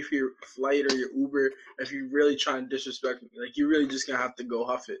not gonna pay for your flight or your Uber if you really try and disrespect me. Like you're really just gonna have to go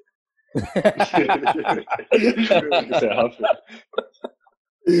huff it.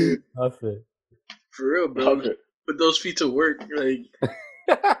 Huff it. For real, bro. Put those feet to work, like.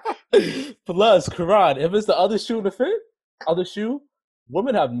 Plus, Karan, if it's the other shoe to fit,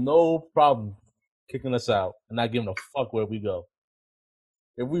 women have no problem kicking us out and not giving a fuck where we go.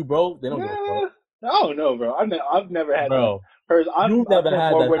 If we broke, they don't give a fuck. I don't know, bro. I've never had that. You've never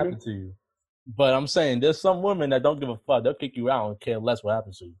had that happen to you. But I'm saying there's some women that don't give a fuck. They'll kick you out and care less what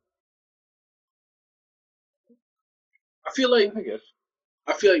happens to you. I feel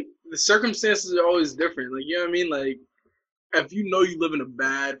like the circumstances are always different. Like, you know what I mean? Like, if you know you live in a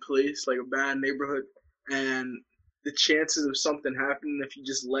bad place, like a bad neighborhood, and the chances of something happening if you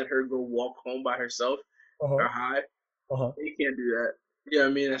just let her go walk home by herself are high, you can't do that. You know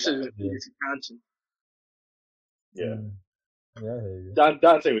what I mean? That's just it's a conscience. Yeah. Yeah, I hear you.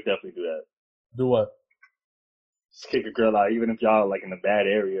 Dante would definitely do that. Do what? Just kick a girl out, even if y'all like in a bad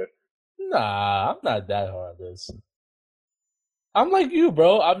area. Nah, I'm not that heartless. I'm like you,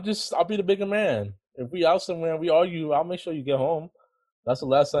 bro. I'll be the bigger man. If we out somewhere and we argue, I'll make sure you get home. That's the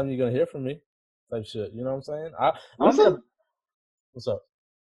last time you're gonna hear from me. Type shit. You know what I'm saying? What's up?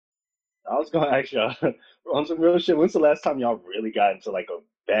 I was gonna ask y'all on some real shit. When's the last time y'all really got into like a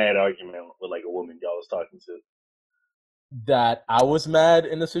bad argument with like a woman y'all was talking to? That I was mad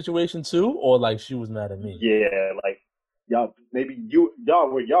in the situation too, or like she was mad at me? Yeah, like y'all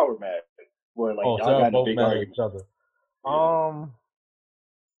were mad. Or like y'all got in a big argument. Each other. A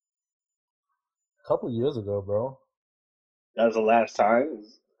couple years ago, bro. That was the last time?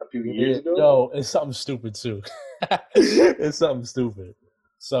 A few years ago? Yo, it's something stupid too. It's something stupid.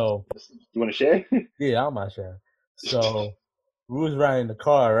 So you want to share? Yeah, I'm not sharing. So we was riding the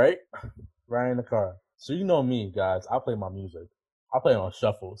car, right? Riding the car. So you know me, guys. I play my music. I play it on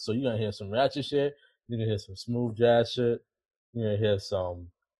shuffle. So you're gonna hear some ratchet shit. You're gonna hear some smooth jazz shit. You're gonna hear some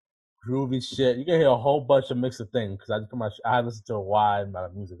groovy shit. You're gonna hear a whole bunch of mix of things because I listened to a wide amount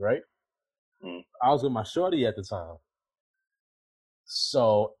of music, right? I was with my shorty at the time.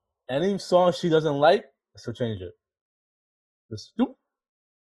 So any song she doesn't like, she'll change it. Just doop,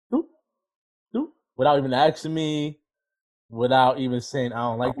 doop, doop. Without even asking me, without even saying I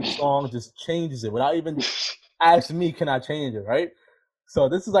don't like the song, just changes it. Without even asking me, can I change it, right? So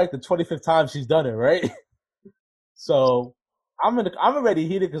this is like the 25th time she's done it, right? So I'm already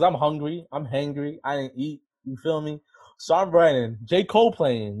heated because I'm hungry. I'm hangry. I didn't eat. You feel me? So I'm writing. J. Cole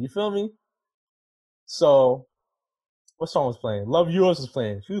playing. You feel me? So what song was playing? Love Yours was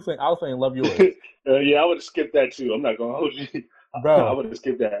playing. She was playing. I was playing Love Yours. Yeah, I would have skipped that too. I'm not gonna hold you, bro. I would have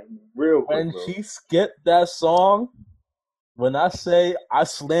skipped that real quick, when bro. she skipped that song, when I say I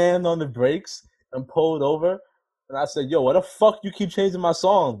slammed on the brakes and pulled over, and I said, "Yo, what the fuck you keep changing my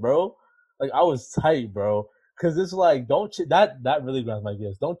songs, bro?" Like I was tight, bro, because it's like that really grinds my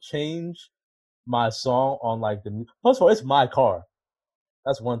gears. Don't change my song on like the. First of all, it's my car.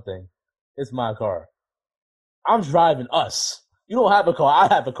 That's one thing. It's my car. I'm driving us. You don't have a car.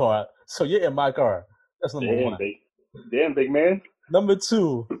 I have a car. So you're in my car. That's number one. Damn, big man. Number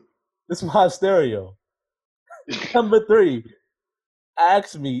two, this is my stereo. Number three,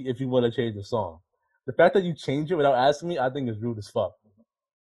 ask me if you want to change the song. The fact that you change it without asking me, I think is rude as fuck.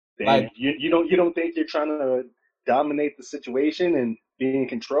 Damn, like you don't think you're trying to dominate the situation and be in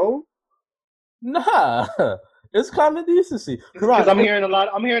control? Nah, it's common decency. Because I'm hearing a lot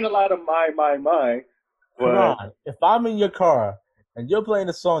of my. Karan, if I'm in your car and you're playing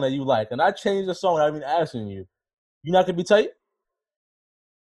a song that you like, and I change the song without even asking you, you're not gonna be tight?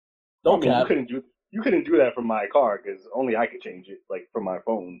 Don't cap. You couldn't do that from my car because only I could change it, like from my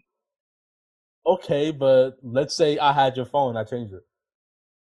phone. Okay, but let's say I had your phone, I changed it.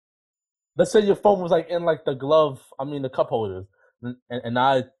 Let's say your phone was like in like the cup holders, and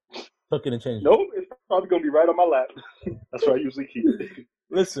I took it and changed it. Nope, it's probably gonna be right on my lap. That's where I usually keep it.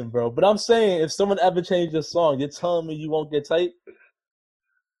 Listen, bro, but I'm saying if someone ever changed your song, you're telling me you won't get tight?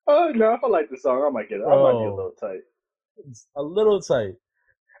 Oh no, if I like the song, I might get it. Bro, I might be a little tight. It's a little tight.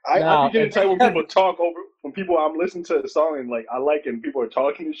 I be getting tight when people talk over. When people I'm listening to the song and like I like it and people are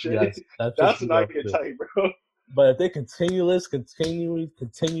talking and shit. Yes, that's when I get tight, bro. But if they continually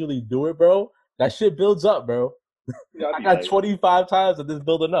do it, bro, that shit builds up, bro. Yeah, I got 25 times of this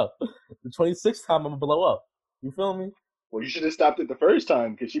building up. The 26th time, I'm gonna blow up. You feel me? Well, you should have stopped it the first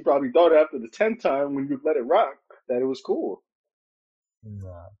time because she probably thought after the 10th time when you let it rock that it was cool. Nah,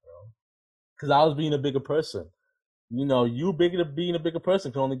 bro. Because I was being a bigger person. You know, being a bigger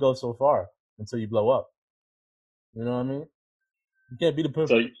person can only go so far until you blow up. You know what I mean? You can't be the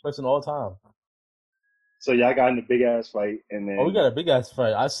person all the time. So y'all got in a big ass fight, and then we got a big ass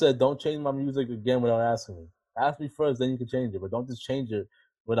fight. I said, don't change my music again without asking me. Ask me first, then you can change it. But don't just change it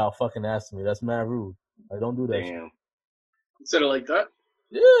without fucking asking me. That's mad rude. Like, don't do that. Damn. Shit. You said it like that?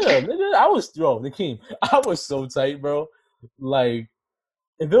 Yeah, nigga. Nakeem, I was so tight, bro. Like,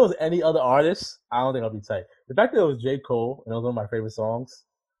 if it was any other artist, I don't think I'd be tight. The fact that it was J. Cole and it was one of my favorite songs,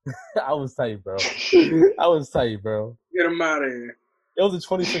 I was tight, bro. I was tight, bro. Get him out of here. It was the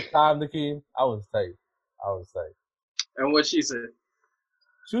 26th time, Nakeem. I was tight. And what she said?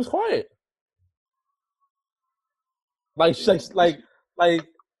 She was quiet. Like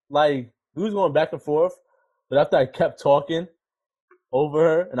we was going back and forth, but after I kept talking over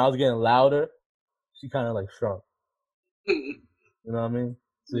her and I was getting louder, she kind of like shrunk. You know what I mean?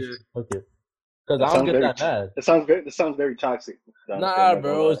 So yeah. She took it. Because I don't get that mad. It sounds very toxic. Nah,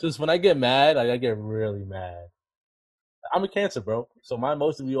 bro. It's just when I get mad, I get really mad. I'm a Cancer, bro. So my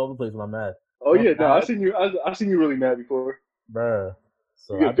emotions be all over the place when I'm mad. Oh yeah, no, I've seen you really mad before, bro.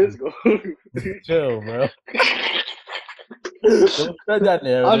 So you get physical. Chill, bro. Don't spread that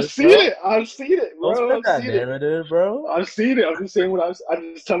narrative. I've seen it, bro. Don't spread that narrative, bro. I've seen it. I'm just saying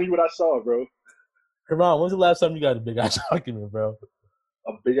I'm just telling you what I saw, bro. Come on, when's the last time you got a big ass argument, bro?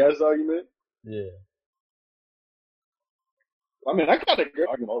 A big ass argument? Yeah. I mean, I got a girl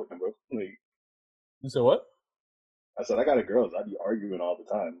arguing all the time, bro. Like, you said what? I said I got a girl. I be arguing all the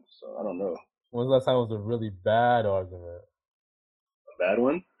time, so I don't know. When's the last time it was a really bad argument? A bad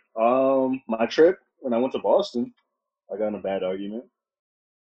one? My trip when I went to Boston, I got in a bad argument.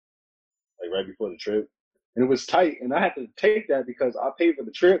 Like right before the trip. And it was tight. And I had to take that because I paid for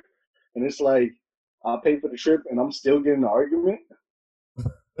the trip. And it's like, I paid for the trip and I'm still getting an argument.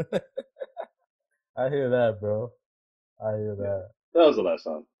 I hear that, bro. I hear that. That was the last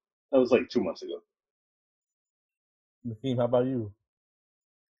time. That was like 2 months ago. Nakeem, how about you?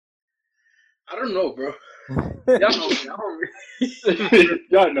 I don't know, bro. Y'all know me.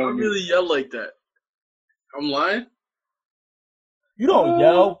 I don't really yell like that. I'm lying? You don't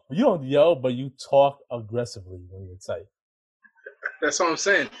yell. You don't yell, but you talk aggressively when you're tight. That's what I'm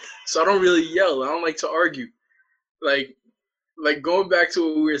saying. So I don't really yell. I don't like to argue. Like going back to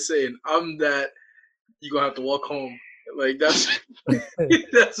what we were saying, I'm that you're going to have to walk home. Like, that's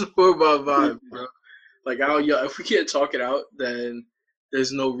more my vibe, bro. Like, I don't yell. If we can't talk it out, then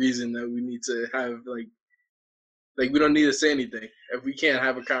there's no reason that we need to have, like, Like we don't need to say anything if we can't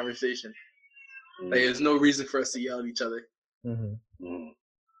have a conversation. Like there's no reason for us to yell at each other. Mm-hmm. You know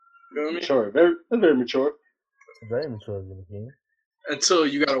what I mean? Mature, very mature. Very mature, King. Until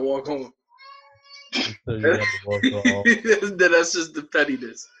you gotta walk home. Until you have to walk home. Then that's just the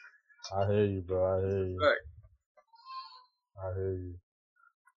pettiness. I hear you, bro. I hear you. Right. I hear you.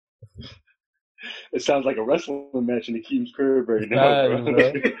 It sounds like a wrestling match in the Keem's crib right now, bro.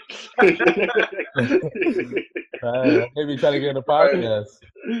 Maybe trying to get in the podcast.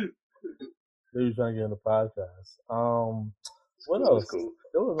 Maybe trying to get in the podcast. What else? Cool.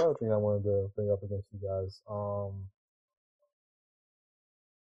 There was another thing I wanted to bring up against you guys.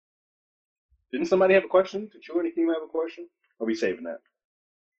 Didn't somebody have a question? Did you or the Keem have a question? Or are we saving that?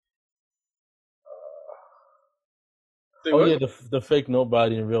 Oh yeah, the fake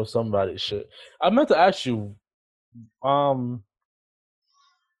nobody and real somebody shit. I meant to ask you, what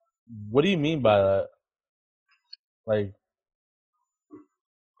do you mean by that? Like,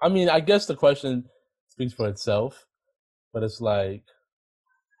 I mean, I guess the question speaks for itself, but it's like,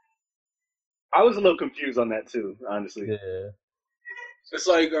 I was a little confused on that too, honestly. Yeah, it's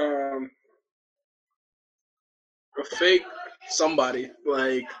like a fake somebody,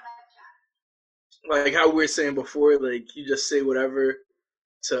 like how we were saying before, like you just say whatever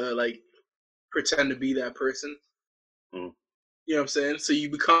to like pretend to be that person. Mm. You know what I'm saying? So you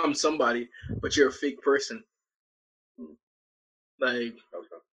become somebody, but you're a fake person. Like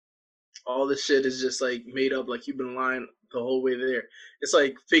all this shit is just like made up, like you've been lying the whole way there. It's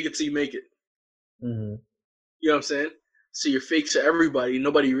like fake it till you make it. mm-hmm. You know what I'm saying? So you're fake to everybody.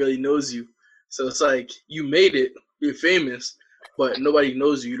 Nobody really knows you. So it's like you made it, you're famous, but nobody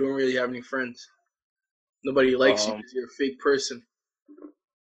knows you. You don't really have any friends. Nobody likes you because you're a fake person.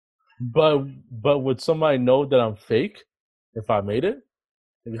 But would somebody know that I'm fake if I made it?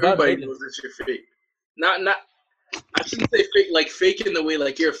 Everybody knows that you're fake. Not. I shouldn't say fake, like fake in the way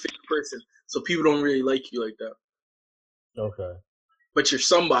like you're a fake person, so people don't really like you like that. Okay. But you're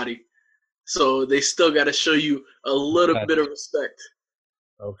somebody, so they still got to show you a little bit of respect.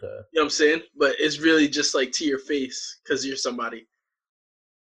 Okay. You know what I'm saying? But it's really just like to your face because you're somebody.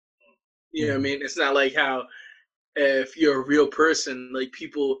 You know what I mean? It's not like how if you're a real person, like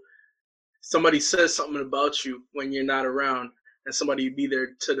somebody says something about you when you're not around, and somebody be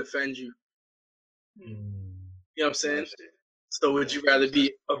there to defend you. You know what I'm saying? So would you rather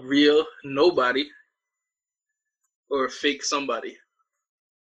be a real nobody or a fake somebody?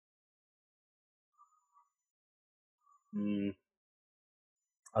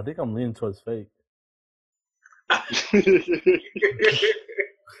 I think I'm leaning towards fake. I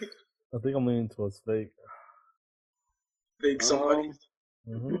think I'm leaning towards fake. Fake somebody?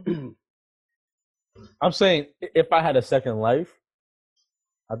 I'm saying if I had a second life,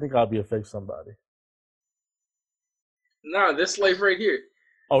 I think I'll be a fake somebody. Nah, this life right here.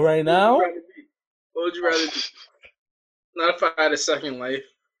 Oh, right now? What would you rather be? Not if I had a second life.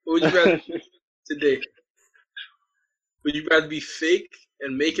 What would you rather be today? Would you rather be fake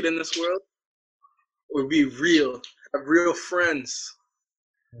and make it in this world? Or be real, have real friends,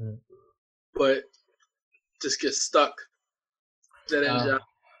 but just get stuck? Dead end job.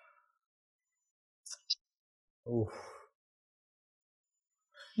 Oof.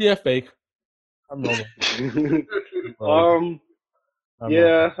 Yeah, fake. I'm rolling.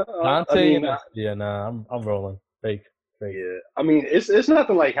 Yeah. I'm rolling. Fake. Yeah. I mean, it's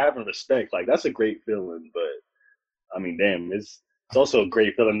nothing like having respect. Like that's a great feeling, but I mean, damn, it's also a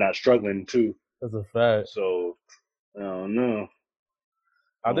great feeling not struggling too. That's a fact. So I don't know.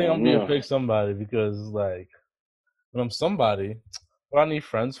 I think I'm being fake somebody because like when I'm somebody, what I need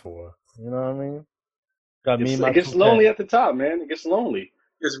friends for? You know what I mean? It gets lonely at the top, man. It gets lonely.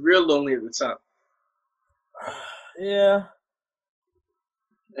 It's real lonely at the top. Yeah.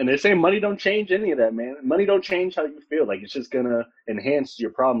 And they say money don't change any of that, man. Money don't change how you feel. Like it's just gonna enhance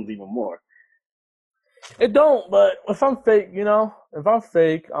your problems even more. It don't, but if I'm fake, I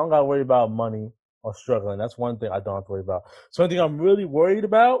don't gotta worry about money or struggling. That's one thing I don't have to worry about. So one thing I'm really worried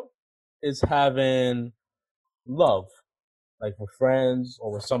about is having love, like with friends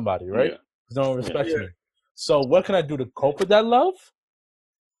or with somebody, right? Because no one respects me. So what can I do to cope with that love?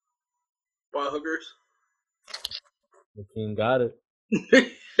 Buy hookers. The king got it.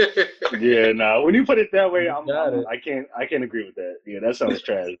 Yeah, nah. When you put it that way, I can't agree with that. Yeah, that sounds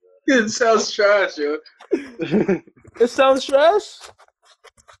trash. It sounds trash, yo. It sounds trash?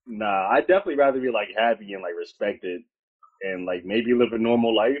 Nah, I'd definitely rather be like happy and like respected and like maybe live a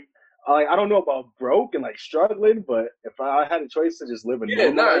normal life. I don't know about broke and like struggling, but if I had a choice to just live a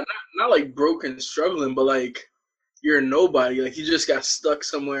normal life, not like broke and struggling, but like you're a nobody. Like you just got stuck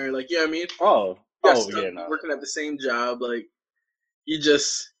somewhere. Like, you know what I mean? Oh, got stuck working at the same job. Like, you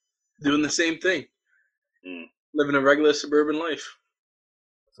just doing the same thing. Living a regular suburban life.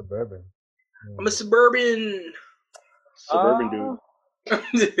 Suburban. I'm a suburban dude.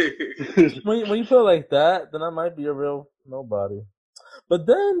 when you put it like that, then I might be a real nobody. But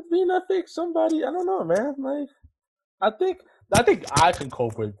then being a fake somebody, I don't know, man. Like, I think I can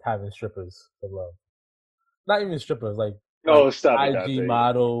cope with having strippers for love. Not even strippers, like IG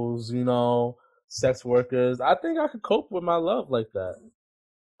models, you know, sex workers. I think I could cope with my love like that.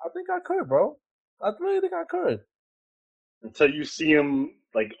 I think I could, bro. I really think I could. Until you see him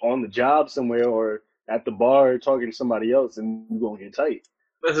like on the job somewhere or at the bar talking to somebody else, and you're gonna get tight.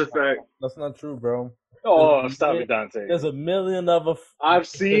 That's a fact. That's not true, bro. Oh, stop it, Dante. There's a million other. I've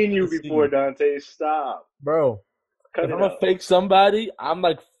seen you before, Dante. Stop, bro. If I'm a fake somebody, I'm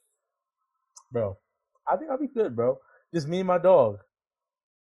like, bro. I think I'll be good, bro. Just me and my dog,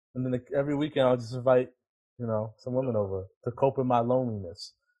 and then every weekend I'll just invite, you know, some women over to cope with my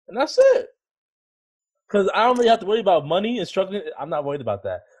loneliness, and that's it. Because I don't really have to worry about money and struggling. I'm not worried about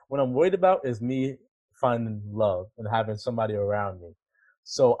that. What I'm worried about is me finding love and having somebody around me.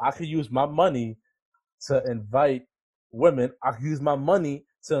 So I could use my money to invite women. I could use my money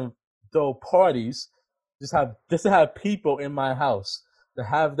to throw parties. Just to have people in my house to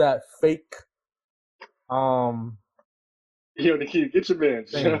have that fake. Yo, Nikita, get your man.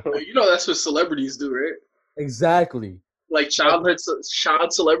 You know that's what celebrities do, right? Exactly. Like child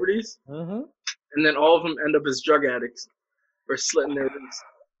celebrities. Mm-hmm. And then all of them end up as drug addicts or slitting their wrists.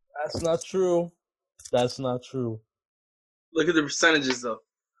 That's not true. That's not true. Look at the percentages, though.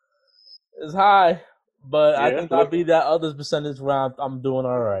 It's high, but I think I'll be that other percentage where I'm doing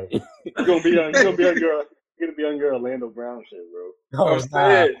all right. You're gonna be on your Orlando Brown shit, bro. No,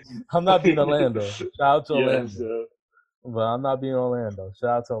 I'm not being Orlando. Shout out to Orlando. But I'm not being Orlando. Shout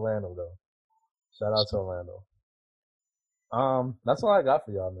out to Orlando, though. Shout out to Orlando. That's all I got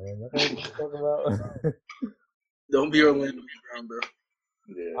for y'all, man. Talk about. Don't be Orlando Brown, bro.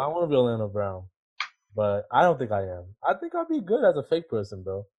 Yeah. I want to be Orlando Brown, but I don't think I am. I think I'll be good as a fake person,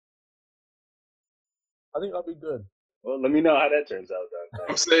 bro. I think I'll be good. Well, let me know how that turns out, then.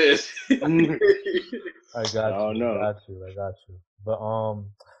 I'm saying. I got you. I got you. But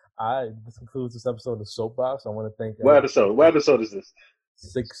this concludes this episode of Soapbox. I want to thank. What episode is this?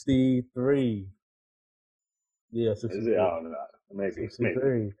 63. Yeah, 63. Is it? I don't know. Maybe.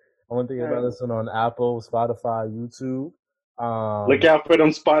 63. I want to thank everybody listening on Apple, Spotify, YouTube. Look out for them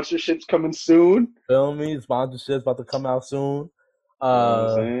sponsorships coming soon. Feel me? Sponsorships about to come out soon. You know what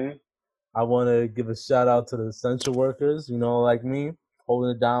I'm saying? I want to give a shout out to the essential workers, you know, like me,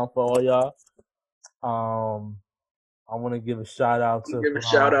 holding it down for all y'all. I want to give a shout out to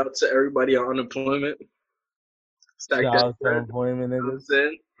everybody on unemployment. Shout out to unemployment niggas.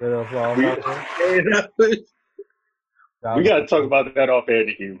 We gotta talk about that off air,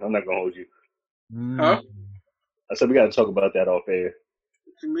 Nikki. I'm not gonna hold you. Huh? I said we gotta talk about that off air.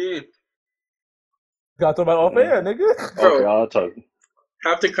 What you mean? Gotta talk about off air, nigga. Bro, okay, I'll talk.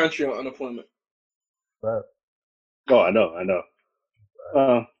 Half the country on unemployment. Right. Oh, I know.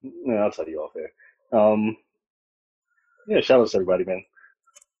 Yeah, I'll tell you off air. Yeah, shout out to everybody, man.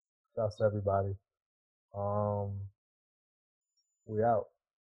 Shout out to everybody. We out.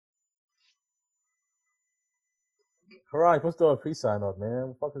 Karan, you're supposed to do a peace sign up,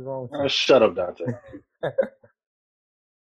 man. What the fuck is wrong with you? Shut up, Dante.